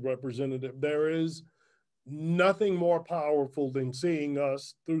 Trade Representative, there is nothing more powerful than seeing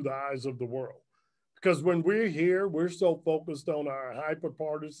us through the eyes of the world. Because when we're here, we're so focused on our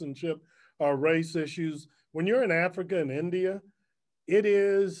hyperpartisanship, our race issues. When you're in Africa and India, it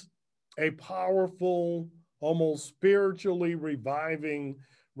is a powerful, almost spiritually reviving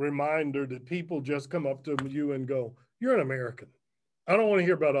reminder that people just come up to you and go, you're an American. I don't want to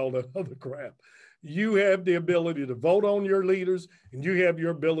hear about all that other crap. You have the ability to vote on your leaders, and you have your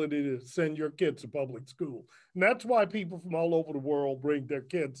ability to send your kids to public school. And that's why people from all over the world bring their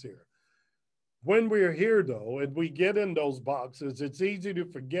kids here. When we're here, though, and we get in those boxes, it's easy to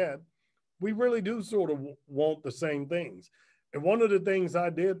forget we really do sort of want the same things. And one of the things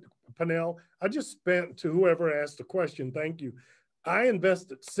I did, Peniel, I just spent, to whoever asked the question, thank you, I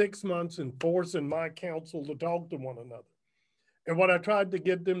invested 6 months in forcing my counsel to talk to one another. And what I tried to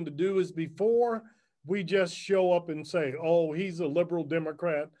get them to do is, before we just show up and say, oh, he's a liberal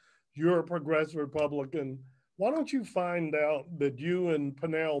Democrat, you're a progressive Republican, why don't you find out that you and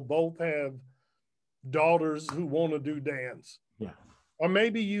Peniel both have daughters who want to do dance? Yeah. Or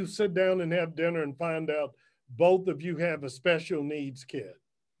maybe you sit down and have dinner and find out both of you have a special needs kid.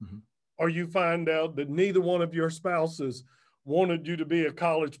 Mm-hmm. Or you find out that neither one of your spouses wanted you to be a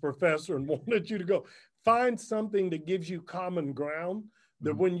college professor and wanted you to go. Find something that gives you common ground,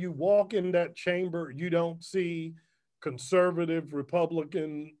 that when you walk in that chamber, you don't see conservative,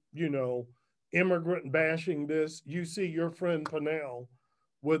 Republican, immigrant bashing this. You see your friend Peniel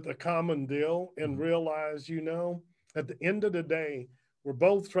with a common deal and realize, at the end of the day, We're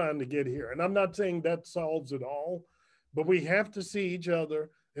both trying to get here. And I'm not saying that solves it all, but we have to see each other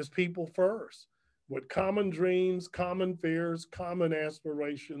as people first with common dreams, common fears, common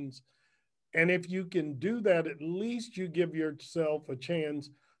aspirations. And if you can do that, at least you give yourself a chance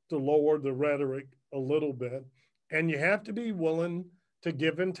to lower the rhetoric a little bit. And you have to be willing to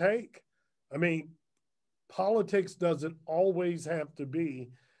give and take. I mean, politics doesn't always have to be,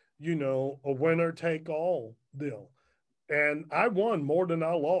 a winner take all deal. And I won more than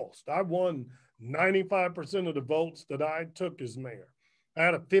I lost. I won 95% of the votes that I took as mayor. I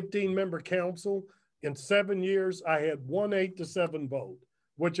had a 15-member council. In 7 years, I had 1 8-7 vote,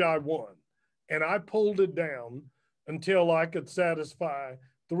 which I won. And I pulled it down until I could satisfy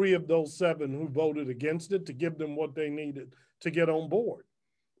 3 of those 7 who voted against it to give them what they needed to get on board,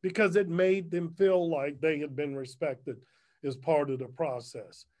 because it made them feel like they had been respected as part of the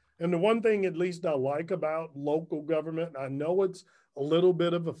process. And the one thing at least I like about local government, I know it's a little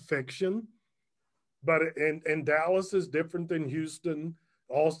bit of a fiction, but in Dallas is different than Houston,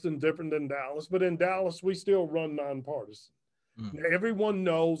 Austin different than Dallas, but in Dallas, we still run nonpartisan. Everyone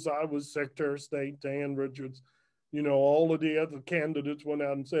knows I was Secretary of State, Dan Richards, all of the other candidates went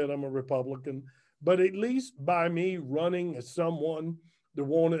out and said I'm a Republican, but at least by me running as someone that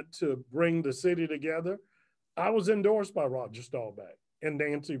wanted to bring the city together, I was endorsed by Roger Staubach and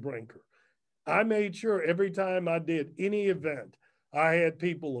Nancy Brinker. I made sure every time I did any event, I had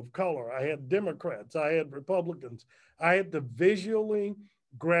people of color, I had Democrats, I had Republicans. I had to visually,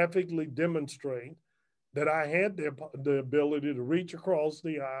 graphically demonstrate that I had the ability to reach across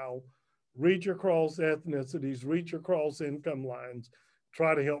the aisle, reach across ethnicities, reach across income lines,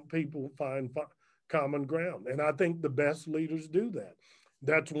 try to help people find common ground. And I think the best leaders do that.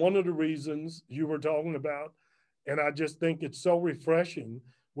 That's one of the reasons you were talking about. And I just think it's so refreshing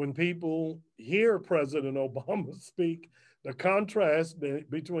when people hear President Obama speak, the contrast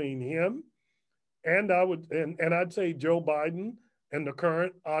between him and I'd say Joe Biden and the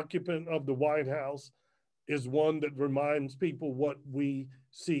current occupant of the White House is one that reminds people what we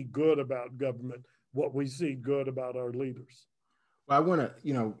see good about government, what we see good about our leaders. Well, I want to,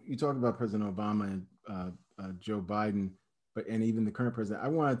 you talk about President Obama and Joe Biden, and even the current president.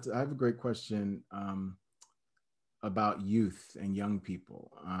 I have a great question about youth and young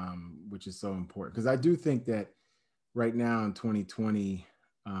people, which is so important, because I do think that right now in 2020,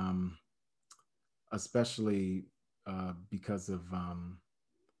 especially because of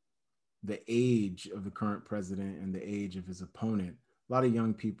the age of the current president and the age of his opponent, a lot of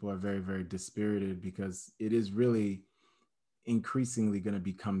young people are very, very dispirited, because it is really increasingly going to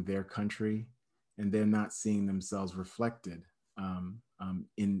become their country, and they're not seeing themselves reflected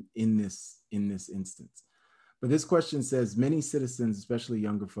in this instance. But this question says, many citizens, especially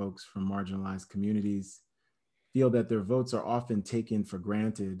younger folks from marginalized communities, feel that their votes are often taken for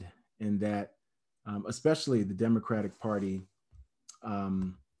granted, and that especially the Democratic Party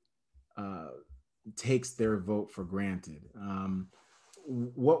takes their vote for granted.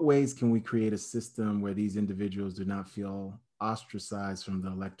 What ways can we create a system where these individuals do not feel ostracized from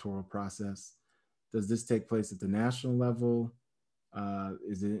the electoral process? Does this take place at the national level?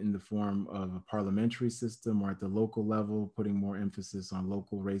 Is it in the form of a parliamentary system, or at the local level, putting more emphasis on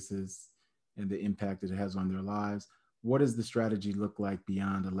local races and the impact that it has on their lives? What does the strategy look like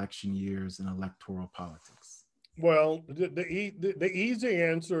beyond election years and electoral politics? Well, the easy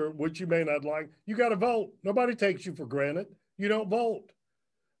answer, which you may not like, you got to vote. Nobody takes you for granted. You don't vote.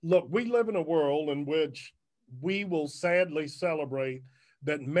 Look, we live in a world in which we will sadly celebrate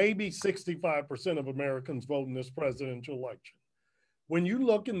that maybe 65% of Americans vote in this presidential election. When you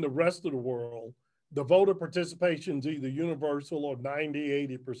look in the rest of the world, the voter participation is either universal or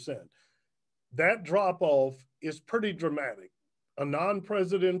 90, 80%. That drop off is pretty dramatic. A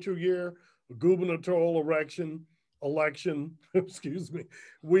non-presidential year, a gubernatorial election, excuse me,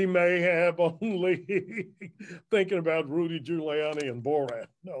 we may have only thinking about Rudy Giuliani and Borat.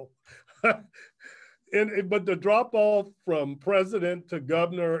 No. But the drop off from president to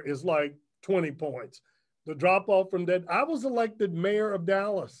governor is like 20 points. The drop off from that, I was elected mayor of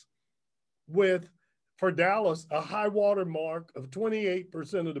Dallas with, for Dallas, a high water mark of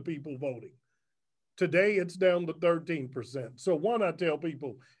 28% of the people voting. Today, it's down to 13%. So one, I tell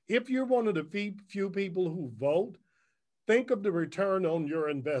people, if you're one of the few people who vote, think of the return on your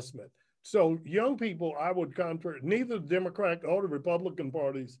investment. So young people, I would neither the Democrat or the Republican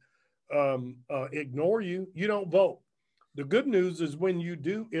parties ignore you. You don't vote. The good news is when you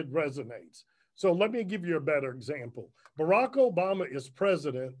do, it resonates. So let me give you a better example. Barack Obama is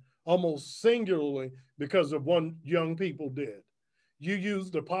president almost singularly because of what young people did. You use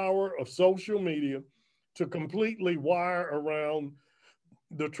the power of social media to completely wire around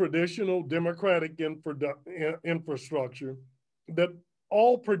the traditional Democratic infrastructure that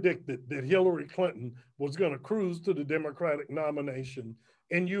all predicted that Hillary Clinton was going to cruise to the Democratic nomination.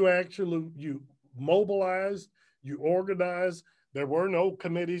 And you mobilized, you organized. There were no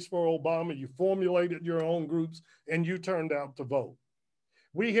committees for Obama. You formulated your own groups and you turned out to vote.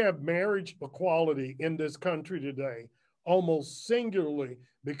 We have marriage equality in this country today, almost singularly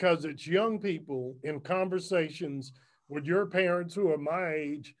because it's young people in conversations with your parents who are my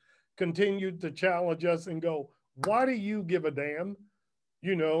age, continued to challenge us and go, why do you give a damn,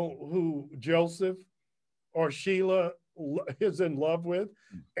 you know, who Joseph or Sheila is in love with?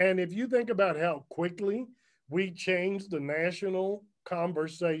 And if you think about how quickly we changed the national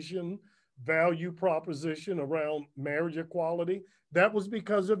conversation value proposition around marriage equality, that was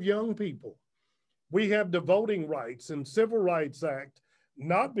because of young people. We have the Voting Rights and Civil Rights Act,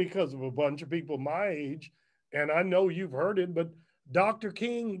 not because of a bunch of people my age. And I know you've heard it, but Dr.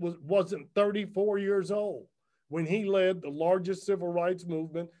 King wasn't 34 years old when he led the largest civil rights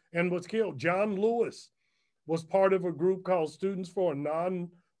movement and was killed. John Lewis was part of a group called Students for a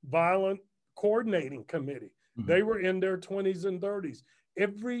Nonviolent Coordinating Committee. Mm-hmm. They were in their 20s and 30s.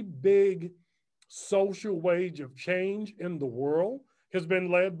 Every big social wage of change in the world has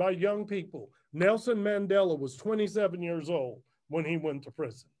been led by young people. Nelson Mandela was 27 years old when he went to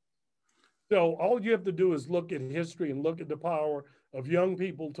prison. So all you have to do is look at history and look at the power of young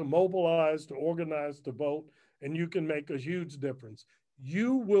people to mobilize, to organize, to vote, and you can make a huge difference.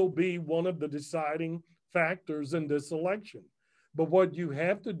 You will be one of the deciding factors in this election. But what you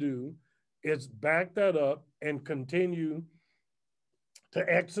have to do is back that up and continue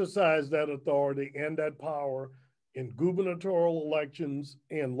to exercise that authority and that power in gubernatorial elections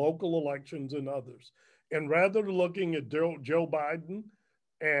and local elections and others. And rather than looking at Joe Biden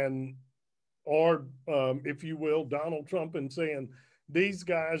and or if you will, Donald Trump and saying these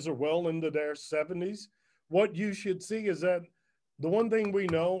guys are well into their 70s, what you should see is that the one thing we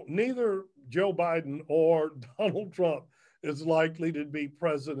know, neither Joe Biden or Donald Trump is likely to be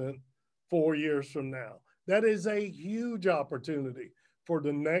president 4 years from now. That is a huge opportunity for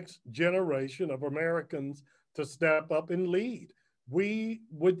the next generation of Americans to step up and lead. We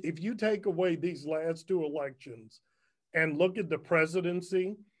would, if you take away these last two elections and look at the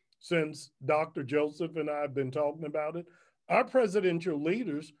presidency, since Dr. Joseph and I have been talking about it, our presidential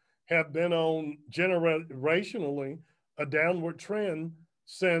leaders have been on generationally a downward trend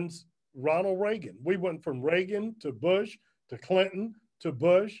since Ronald Reagan. We went from Reagan to Bush to Clinton to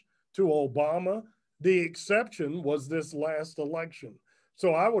Bush to Obama. The exception was this last election.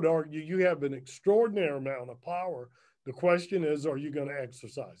 So I would argue you have an extraordinary amount of power. The question is, are you going to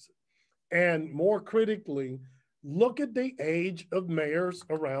exercise it? And more critically, look at the age of mayors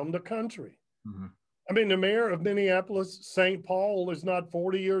around the country. Mm-hmm. I mean, the mayor of Minneapolis, St. Paul, is not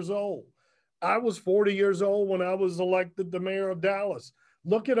 40 years old. I was 40 years old when I was elected the mayor of Dallas.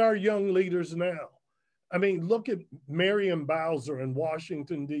 Look at our young leaders now. I mean, look at Marion Bowser in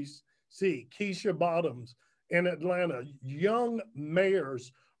Washington, D.C., Keisha Bottoms in Atlanta. Young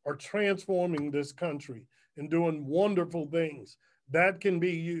mayors are transforming this country and doing wonderful things. That can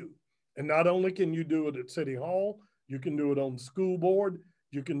be you. And not only can you do it at City Hall, you can do it on the school board,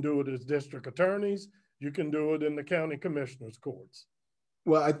 you can do it as district attorneys, you can do it in the county commissioners' courts.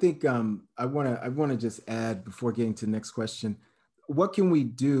 Well, I think I want to just add before getting to the next question, what can we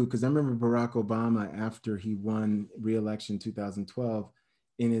do? Because I remember Barack Obama, after he won re-election in 2012,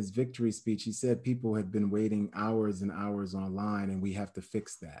 in his victory speech, he said people had been waiting hours and hours online and we have to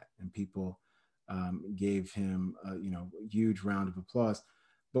fix that. And people gave him a huge round of applause.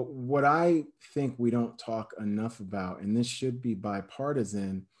 But what I think we don't talk enough about, and this should be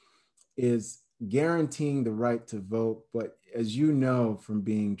bipartisan, is guaranteeing the right to vote. But as you know, from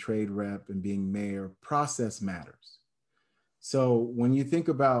being trade rep and being mayor, process matters. So when you think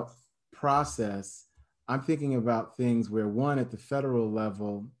about process, I'm thinking about things where, one, at the federal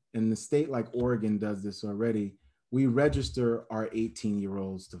level, and the state like Oregon does this already, we register our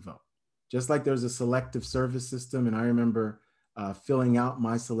 18-year-olds to vote. Just like there's a selective service system, and I remember filling out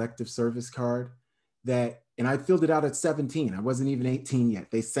my selective service card and I filled it out at 17. I wasn't even 18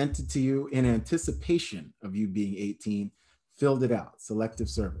 yet. They sent it to you in anticipation of you being 18, filled it out, selective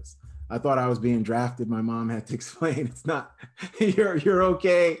service. I thought I was being drafted. My mom had to explain, it's not, you're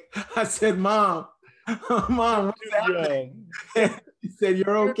okay. I said, Mom, what's happening? She said,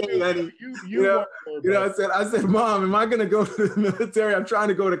 you're okay, Eddie. I said, Mom, am I going to go to the military? I'm trying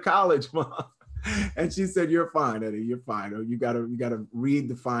to go to college, Mom. And she said, you're fine, Eddie, you're fine. Oh, you gotta read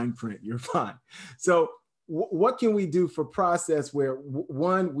the fine print, you're fine. So what can we do for process where,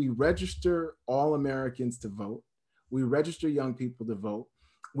 one, we register all Americans to vote, we register young people to vote,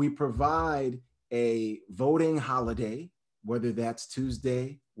 We provide a voting holiday, whether that's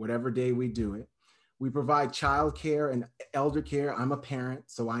Tuesday, whatever day we do it. We provide childcare and elder care. I'm a parent,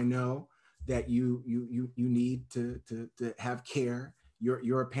 so I know that you need to have care.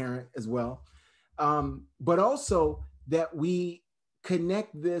 You're a parent as well. But also that we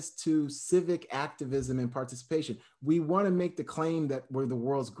connect this to civic activism and participation. We want to make the claim that we're the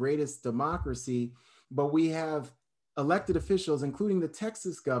world's greatest democracy, but we have elected officials, including the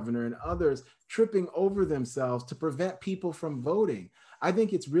Texas governor and others, tripping over themselves to prevent people from voting. I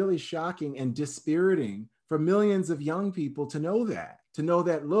think it's really shocking and dispiriting for millions of young people to know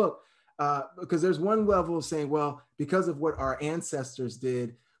that, look, because there's one level of saying, well, because of what our ancestors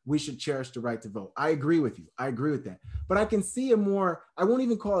did, we should cherish the right to vote. I agree with you. I agree with that. But I can see a more, I won't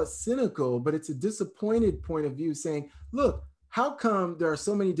even call it cynical, but it's a disappointed point of view saying, look, how come there are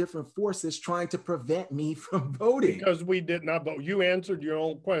so many different forces trying to prevent me from voting? Because we did not vote. You answered your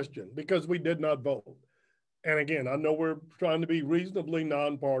own question, because we did not vote. And again, I know we're trying to be reasonably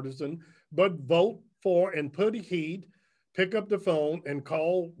nonpartisan, but vote for and put heed, pick up the phone and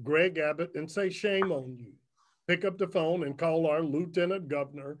call Greg Abbott and say, shame on you. Pick up the phone and call our lieutenant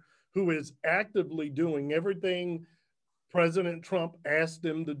governor, who is actively doing everything President Trump asked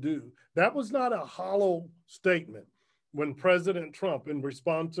him to do. That was not a hollow statement when President Trump, in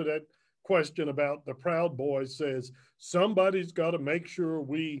response to that question about the Proud Boys, says, somebody's got to make sure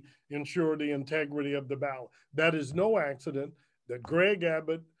we ensure the integrity of the ballot. That is no accident that Greg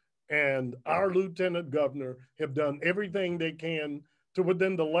Abbott and our lieutenant governor have done everything they can to,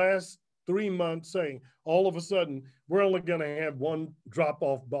 within the last 3 months, saying all of a sudden we're only going to have one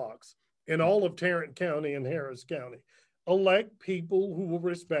drop-off box in all of Tarrant County and Harris County. Elect people who will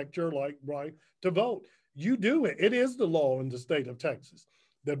respect your right to vote. You do it. It is the law in the state of Texas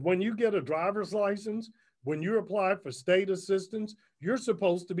that when you get a driver's license, when you apply for state assistance, you're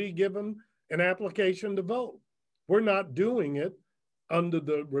supposed to be given an application to vote. We're not doing it under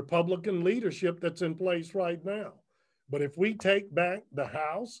the Republican leadership that's in place right now. But if we take back the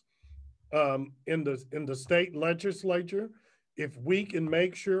House, in the state legislature, if we can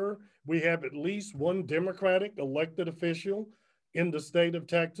make sure we have at least one Democratic elected official in the state of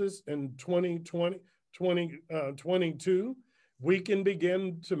Texas in 2022, we can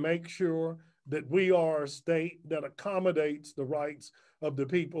begin to make sure that we are a state that accommodates the rights of the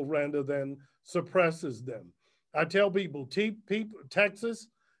people rather than suppresses them. I tell people, Texas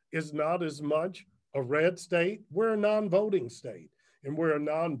is not as much a red state. We're a non-voting state. And we're a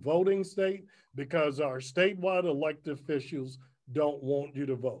non-voting state because our statewide elected officials don't want you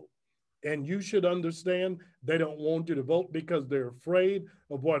to vote. And you should understand they don't want you to vote because they're afraid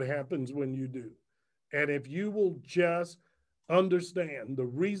of what happens when you do. And if you will just understand the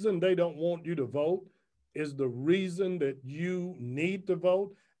reason they don't want you to vote is the reason that you need to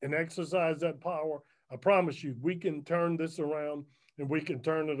vote and exercise that power, I promise you, we can turn this around, and we can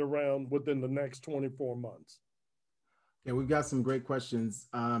turn it around within the next 24 months. Yeah, we've got some great questions.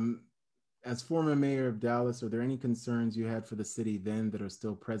 As former mayor of Dallas, are there any concerns you had for the city then that are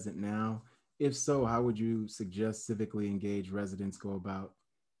still present now? If so, how would you suggest civically engaged residents go about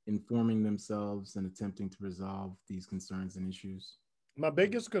informing themselves and attempting to resolve these concerns and issues? My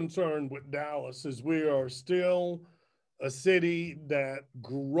biggest concern with Dallas is we are still a city that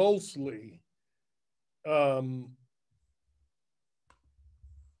grossly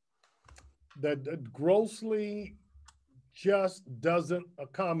just doesn't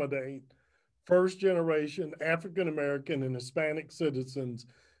accommodate first generation African American and Hispanic citizens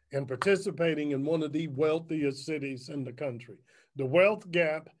in participating in one of the wealthiest cities in the country. The wealth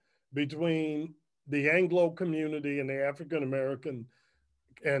gap between the Anglo community and the African American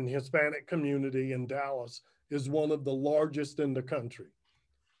and Hispanic community in Dallas is one of the largest in the country.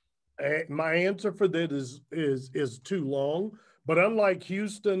 My answer for that is too long, but unlike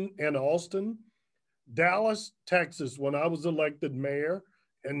Houston and Austin, Dallas, Texas, when I was elected mayor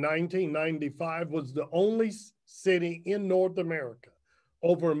in 1995, was the only city in North America,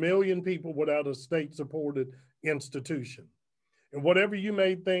 over 1 million people without a state-supported institution. And whatever you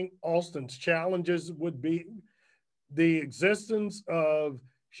may think Austin's challenges would be, the existence of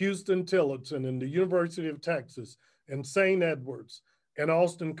Houston Tillotson and the University of Texas and St. Edwards and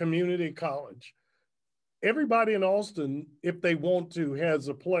Austin Community College, everybody in Austin, if they want to, has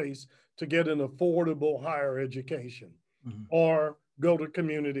a place to get an affordable higher education or go to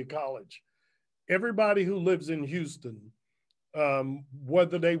community college. Everybody who lives in Houston,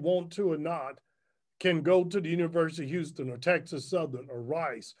 whether they want to or not, can go to the University of Houston or Texas Southern or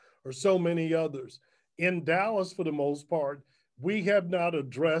Rice or so many others. In Dallas, for the most part, we have not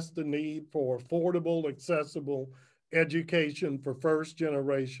addressed the need for affordable, accessible education for first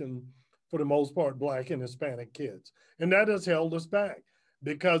generation, for the most part, Black and Hispanic kids. And that has held us back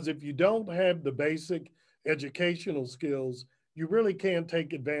because if you don't have the basic educational skills, you really can't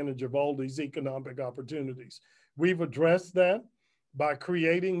take advantage of all these economic opportunities. We've addressed that by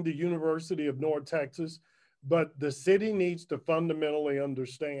creating the University of North Texas, but the city needs to fundamentally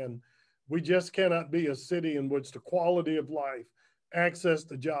understand we just cannot be a city in which the quality of life, access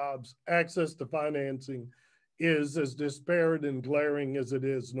to jobs, access to financing is as disparate and glaring as it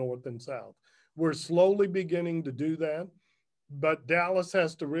is north and south. We're slowly beginning to do that, but Dallas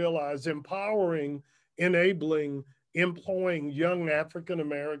has to realize empowering, enabling, employing young African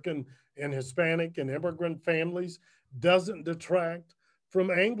American and Hispanic and immigrant families doesn't detract from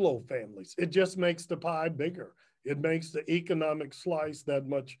Anglo families. It just makes the pie bigger. It makes the economic slice that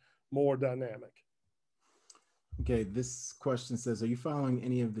much more dynamic. Okay, this question says, are you following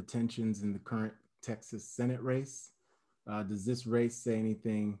any of the tensions in the current Texas Senate race? Does this race say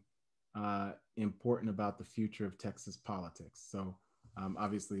anything important about the future of Texas politics? So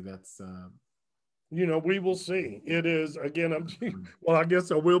obviously that's... You know, we will see. It is, again, well, I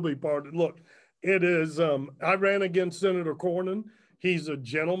guess I will be part of it. Look, it is, I ran against Senator Cornyn. He's a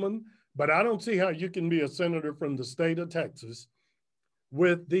gentleman, but I don't see how you can be a senator from the state of Texas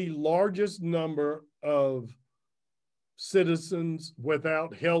with the largest number of citizens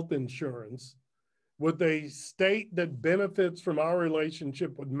without health insurance, with a state that benefits from our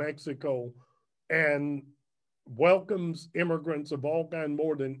relationship with Mexico and welcomes immigrants of all kinds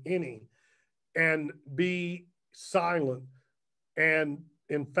more than any, and be silent and,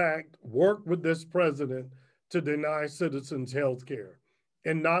 in fact, work with this president to deny citizens health care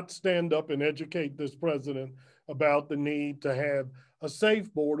and not stand up and educate this president about the need to have a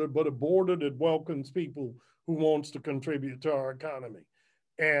safe border, but a border that welcomes people who wants to contribute to our economy.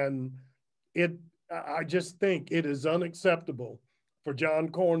 And I just think it is unacceptable for John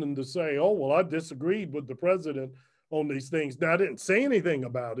Cornyn to say, oh, well, I disagreed with the president on these things. Now, I didn't say anything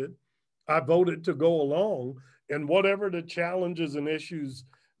about it. I voted to go along, and whatever the challenges and issues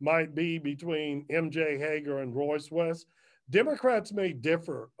might be between MJ Hager and Royce West, Democrats may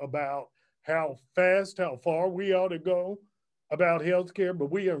differ about how fast, how far we ought to go about health care,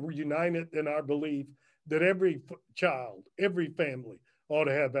 but we are united in our belief that every child, every family ought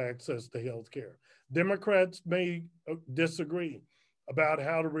to have access to health care. Democrats may disagree about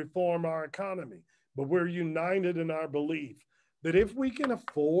how to reform our economy, but we're united in our belief that if we can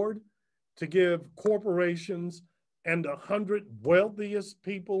afford to give corporations and 100 wealthiest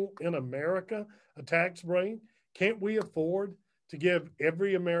people in America a tax break, can't we afford to give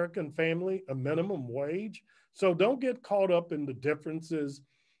every American family a minimum wage? So don't get caught up in the differences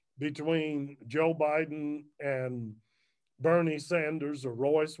between Joe Biden and Bernie Sanders or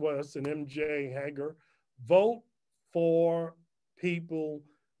Royce West and MJ Hager. Vote for people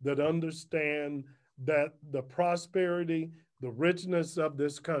that understand that the prosperity, the richness of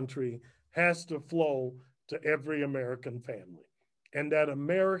this country has to flow to every American family, and that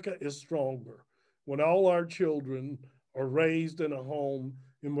America is stronger when all our children are raised in a home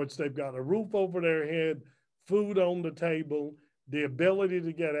in which they've got a roof over their head, food on the table, the ability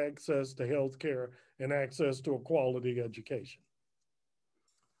to get access to health care and access to a quality education.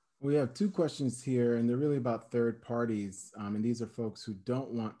 We have two questions here, and they're really about third parties. And these are folks who don't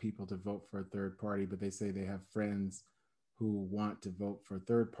want people to vote for a third party, but they say they have friends who want to vote for a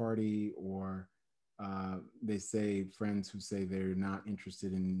third party, or they say friends who say they're not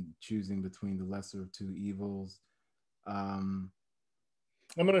interested in choosing between the lesser of two evils. I'm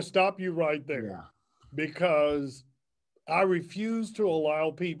going to stop you right there because I refuse to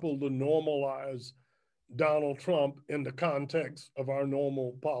allow people to normalize Donald Trump in the context of our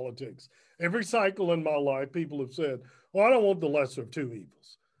normal politics. Every cycle in my life, people have said, well, I don't want the lesser of two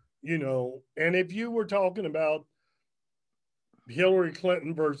evils, you know, and if you were talking about Hillary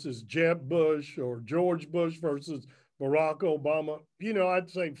Clinton versus Jeb Bush or George Bush versus Barack Obama, you know, I'd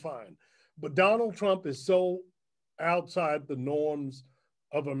say fine. But Donald Trump is so outside the norms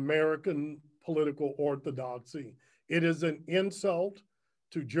of American political orthodoxy. It is an insult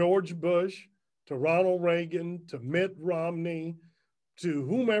to George Bush, to Ronald Reagan, to Mitt Romney, to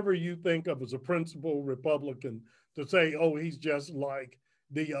whomever you think of as a principal Republican, to say, oh, he's just like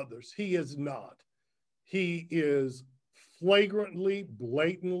the others. He is not. He is flagrantly,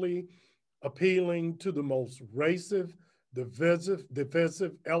 blatantly appealing to the most racist,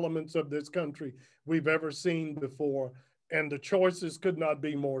 divisive elements of this country we've ever seen before, and the choices could not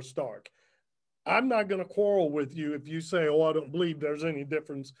be more stark. I'm not going to quarrel with you if you say, oh, I don't believe there's any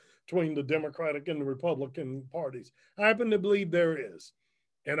difference between the Democratic and the Republican parties. I happen to believe there is.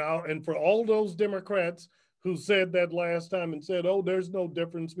 And for all those Democrats who said that last time and said, "Oh, there's no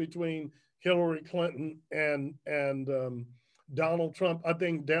difference between Hillary Clinton and Donald Trump." I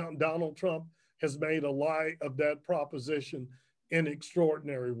think Donald Trump has made a lie of that proposition in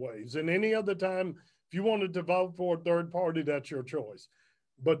extraordinary ways. And any other time, if you wanted to vote for a third party, that's your choice.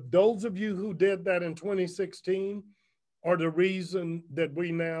 But those of you who did that in 2016 are the reason that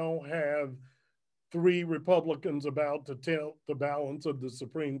we now have 3 Republicans about to tilt the balance of the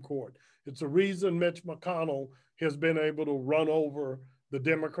Supreme Court. It's a reason Mitch McConnell has been able to run over the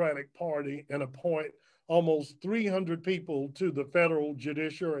Democratic Party and appoint almost 300 people to the federal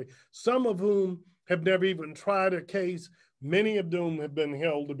judiciary, some of whom have never even tried a case. Many of whom have been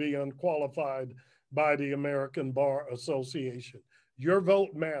held to be unqualified by the American Bar Association. Your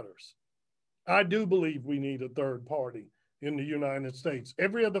vote matters. I do believe we need a third party in the United States.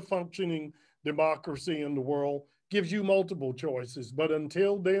 Every other functioning democracy in the world gives you multiple choices. But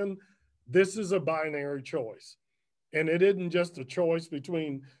until then, this is a binary choice. And it isn't just a choice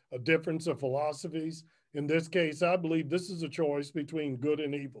between a difference of philosophies. In this case, I believe this is a choice between good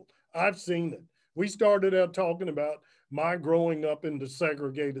and evil. I've seen it. We started out talking about my growing up in the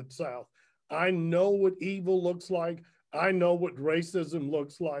segregated South. I know what evil looks like. I know what racism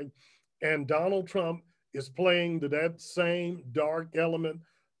looks like. And Donald Trump is playing to that same dark element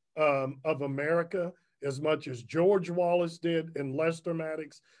of America as much as George Wallace did and Lester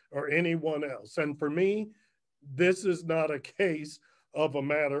Maddox or anyone else. And for me, this is not a case of a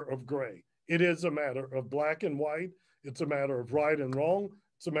matter of gray. It is a matter of black and white. It's a matter of right and wrong.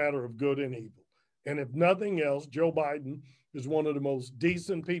 It's a matter of good and evil. And if nothing else, Joe Biden is one of the most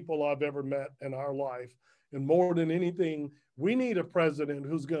decent people I've ever met in our life. And more than anything, we need a president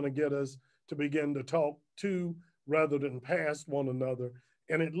who's going to get us to begin to talk to rather than past one another,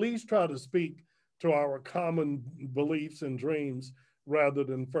 and at least try to speak to our common beliefs and dreams rather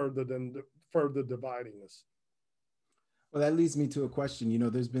than further dividing us. Well, that leads me to a question. You know,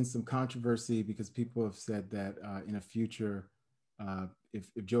 there's been some controversy because people have said that in a future, if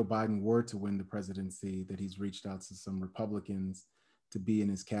Joe Biden were to win the presidency, that he's reached out to some Republicans to be in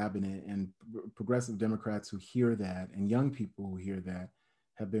his cabinet, and progressive Democrats who hear that and young people who hear that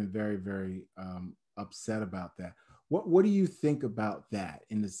have been very, very upset about that. What do you think about that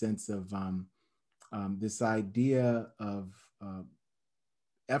in the sense of this idea of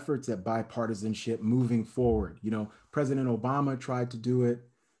efforts at bipartisanship moving forward? You know, President Obama tried to do it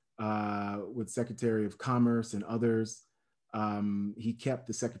with Secretary of Commerce and others. He kept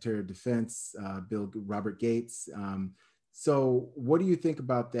the Secretary of Defense, Robert Gates. So what do you think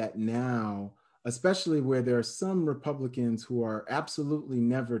about that now, especially where there are some Republicans who are absolutely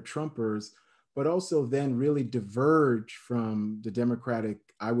never Trumpers, but also then really diverge from the Democratic,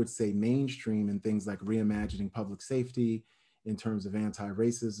 I would say, mainstream in things like reimagining public safety, in terms of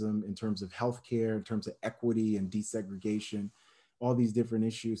anti-racism, in terms of healthcare, in terms of equity and desegregation, all these different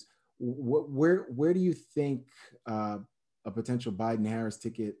issues. Where do you think a potential Biden-Harris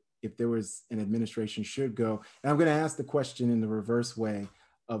ticket, if there was an administration, should go? And I'm going to ask the question in the reverse way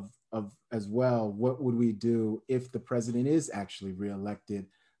of as well, what would we do if the president is actually reelected?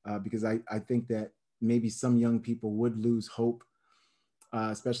 Because I think that maybe some young people would lose hope,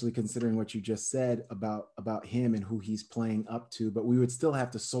 especially considering what you just said about him and who he's playing up to. But we would still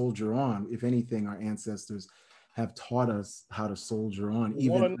have to soldier on. If anything, our ancestors have taught us how to soldier on.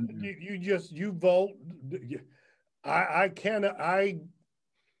 You vote.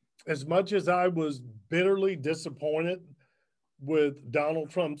 As much as I was bitterly disappointed with Donald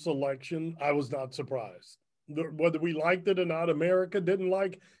Trump's election, I was not surprised. Whether we liked it or not, America didn't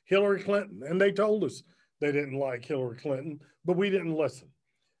like Hillary Clinton, and they told us they didn't like Hillary Clinton, but we didn't listen.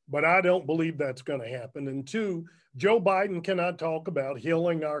 But I don't believe that's going to happen. And two, Joe Biden cannot talk about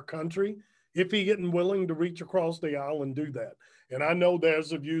healing our country if he isn't willing to reach across the aisle and do that. And I know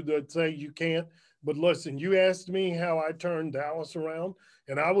there's of you that say you can't, but listen, you asked me how I turned Dallas around,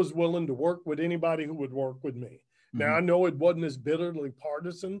 and I was willing to work with anybody who would work with me. Mm-hmm. Now, I know it wasn't as bitterly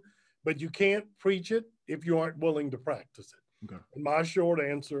partisan, but you can't preach it if you aren't willing to practice it. Okay. And my short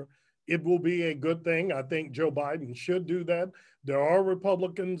answer, it will be a good thing. I think Joe Biden should do that. There are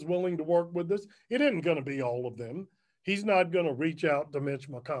Republicans willing to work with us. It isn't going to be all of them. He's not going to reach out to Mitch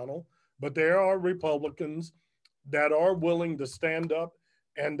McConnell, but there are Republicans that are willing to stand up,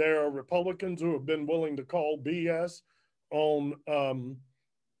 and there are Republicans who have been willing to call BS on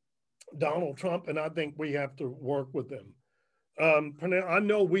Donald Trump, and I think we have to work with them. Peniel, I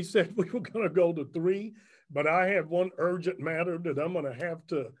know we said we were going to go to 3, but I have one urgent matter that I'm going to have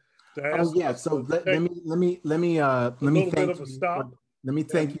to ask. Oh yeah, so let me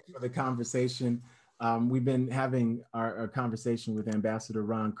thank you for the conversation. We've been having our conversation with Ambassador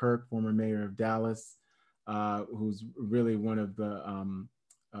Ron Kirk, former mayor of Dallas. who's really one of the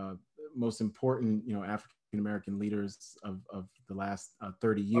most important, African-American leaders of the last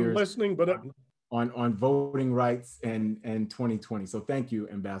 30 I'm years listening, but on voting rights and 2020. So thank you,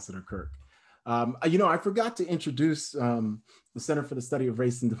 Ambassador Kirk. I forgot to introduce the Center for the Study of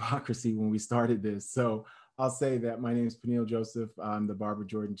Race and Democracy when we started this. So I'll say that my name is Peniel Joseph. I'm the Barbara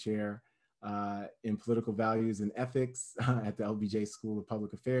Jordan Chair in Political Values and Ethics at the LBJ School of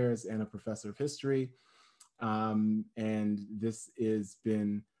Public Affairs and a professor of history. And this has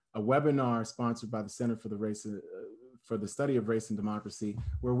been a webinar sponsored by the Center for the Study of Race and Democracy,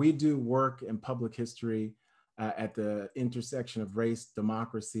 where we do work in public history at the intersection of race,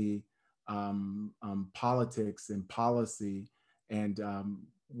 democracy, politics, and policy. And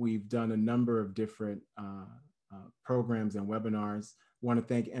we've done a number of different programs and webinars. I want to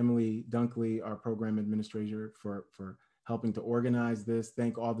thank Emily Dunkley, our program administrator, for helping to organize this.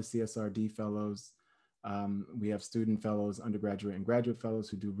 Thank all the CSRD fellows. We have student fellows, undergraduate and graduate fellows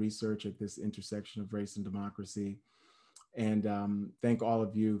who do research at this intersection of race and democracy. And thank all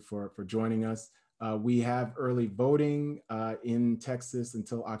of you for joining us. We have early voting in Texas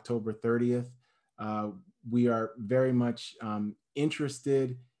until October 30th. We are very much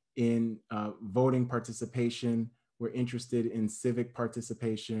interested in voting participation. We're interested in civic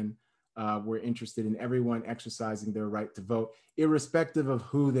participation. We're interested in everyone exercising their right to vote, irrespective of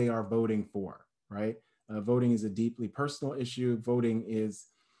who they are voting for, right? Voting is a deeply personal issue. Voting is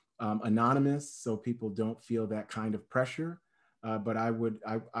anonymous, so people don't feel that kind of pressure. But I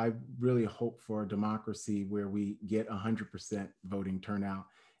really hope for a democracy where we get 100% voting turnout,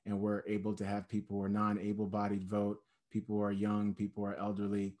 and we're able to have people who are non-able-bodied vote, people who are young, people who are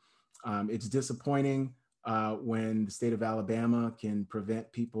elderly. It's disappointing when the state of Alabama can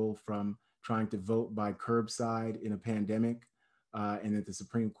prevent people from trying to vote by curbside in a pandemic, and that the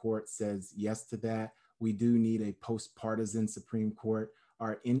Supreme Court says yes to that. We do need a post-partisan Supreme Court.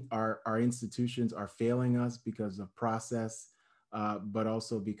 Our institutions are failing us because of process, but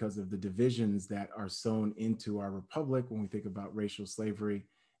also because of the divisions that are sown into our republic when we think about racial slavery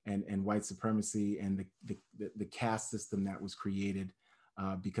and white supremacy and the caste system that was created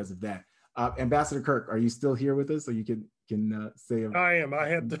because of that. Ambassador Kirk, are you still here with us? So you can say. I am. I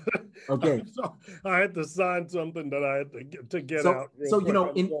had to. Okay. I had to sign something that I had to get out. So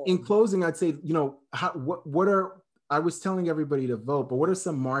in closing, I'd say what are, I was telling everybody to vote, but what are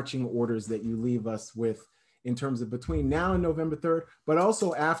some marching orders that you leave us with in terms of between now and November 3rd, but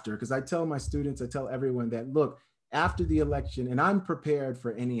also after? Because I tell my students, I tell everyone that, look, after the election, and I'm prepared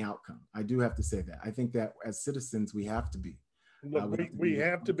for any outcome. I do have to say that. I think that as citizens, we have to be. Look, we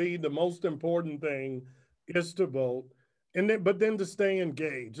have to be. The most important thing is to vote, but then to stay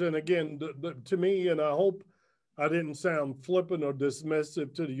engaged. And again, to me, and I hope I didn't sound flippant or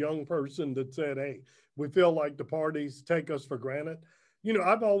dismissive to the young person that said, hey, we feel like the parties take us for granted.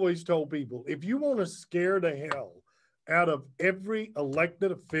 I've always told people, if you want to scare the hell out of every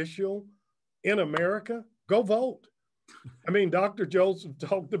elected official in America, go vote. I mean, Dr. Joseph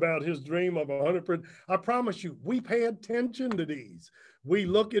talked about his dream of 100%. I promise you, we pay attention to these. We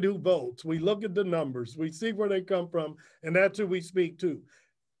look at who votes. We look at the numbers. We see where they come from, and that's who we speak to.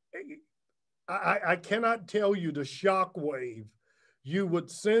 I cannot tell you the shockwave you would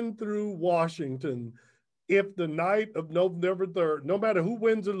send through Washington if the night of November 3rd, no matter who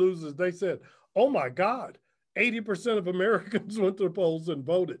wins or loses, they said, oh my God, 80% of Americans went to the polls and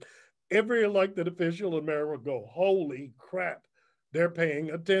voted. Every elected official in America will go, holy crap, they're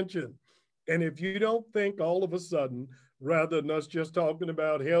paying attention. And if you don't think all of a sudden, rather than us just talking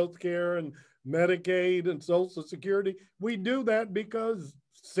about healthcare and Medicaid and Social Security, we do that because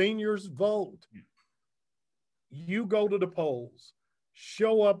seniors vote. You go to the polls,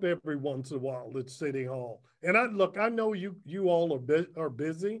 show up every once in a while at City Hall. And I know you all are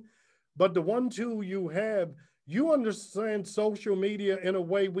busy, but the one tool you have, you understand social media in a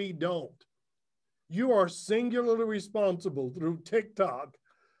way we don't. You are singularly responsible through TikTok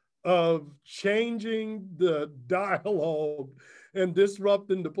of changing the dialogue and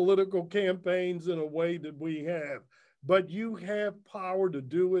disrupting the political campaigns in a way that we have. But you have power to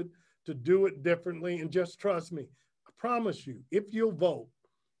do it differently. And just trust me, I promise you, if you'll vote,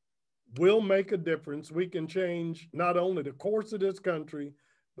 we'll make a difference. We can change not only the course of this country,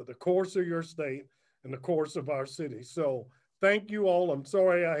 but the course of your state and the course of our city. So thank you all. I'm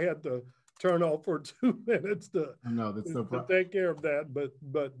sorry I had to turn off for 2 minutes to take care of that,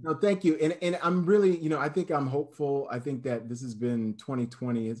 but no, thank you. And I'm really, I think I'm hopeful. I think that this has been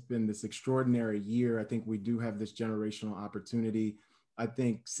 2020. It's been this extraordinary year. I think we do have this generational opportunity. I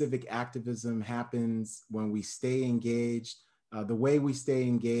think civic activism happens when we stay engaged. The way we stay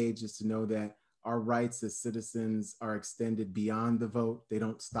engaged is to know that our rights as citizens are extended beyond the vote. They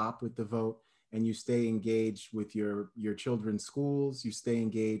don't stop with the vote. And you stay engaged with your children's schools. You stay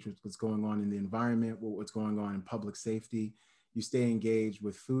engaged with what's going on in the environment, what's going on in public safety. You stay engaged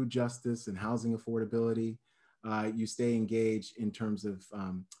with food justice and housing affordability. You stay engaged in terms of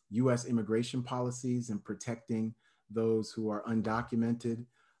U.S. immigration policies and protecting those who are undocumented.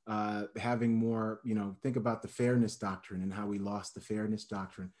 Having more, think about the fairness doctrine and how we lost the fairness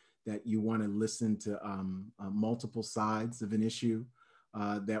doctrine, that you want to listen to multiple sides of an issue,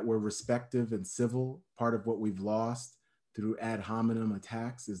 that we're respectful and civil. Part of what we've lost through ad hominem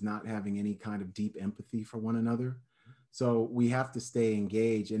attacks is not having any kind of deep empathy for one another. So we have to stay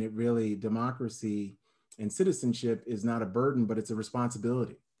engaged, and it really, democracy and citizenship is not a burden, but it's a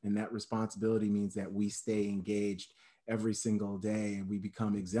responsibility. And that responsibility means that we stay engaged every single day, and we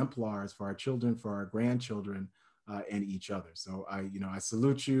become exemplars for our children, for our grandchildren, and each other. So I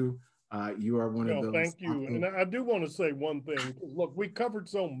salute you. You are one of those. Thank you. And I do want to say one thing. Look, we covered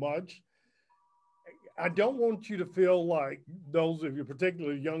so much. I don't want you to feel like, those of you,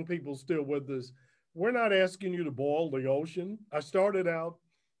 particularly young people still with us, we're not asking you to boil the ocean. I started out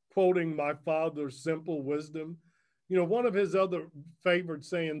quoting my father's simple wisdom. One of his other favorite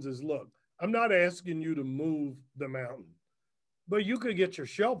sayings is, look, I'm not asking you to move the mountain, but you could get your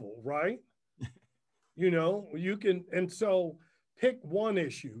shovel, right? You can, and so pick one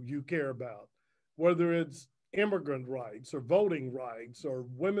issue you care about, whether it's immigrant rights or voting rights or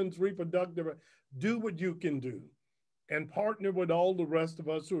women's reproductive rights. Do what you can do and partner with all the rest of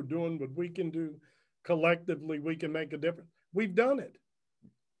us who are doing what we can do. Collectively, we can make a difference. We've done it.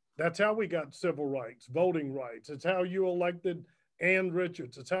 That's how we got civil rights, voting rights. It's how you elected Ann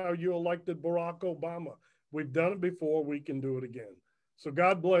Richards. It's how you elected Barack Obama. We've done it before. We can do it again. So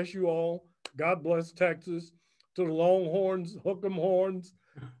God bless you all. God bless Texas. To the Longhorns, hook 'em horns,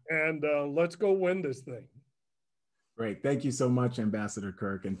 and let's go win this thing. Great. Thank you so much, Ambassador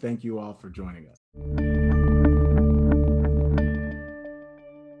Kirk, and thank you all for joining us.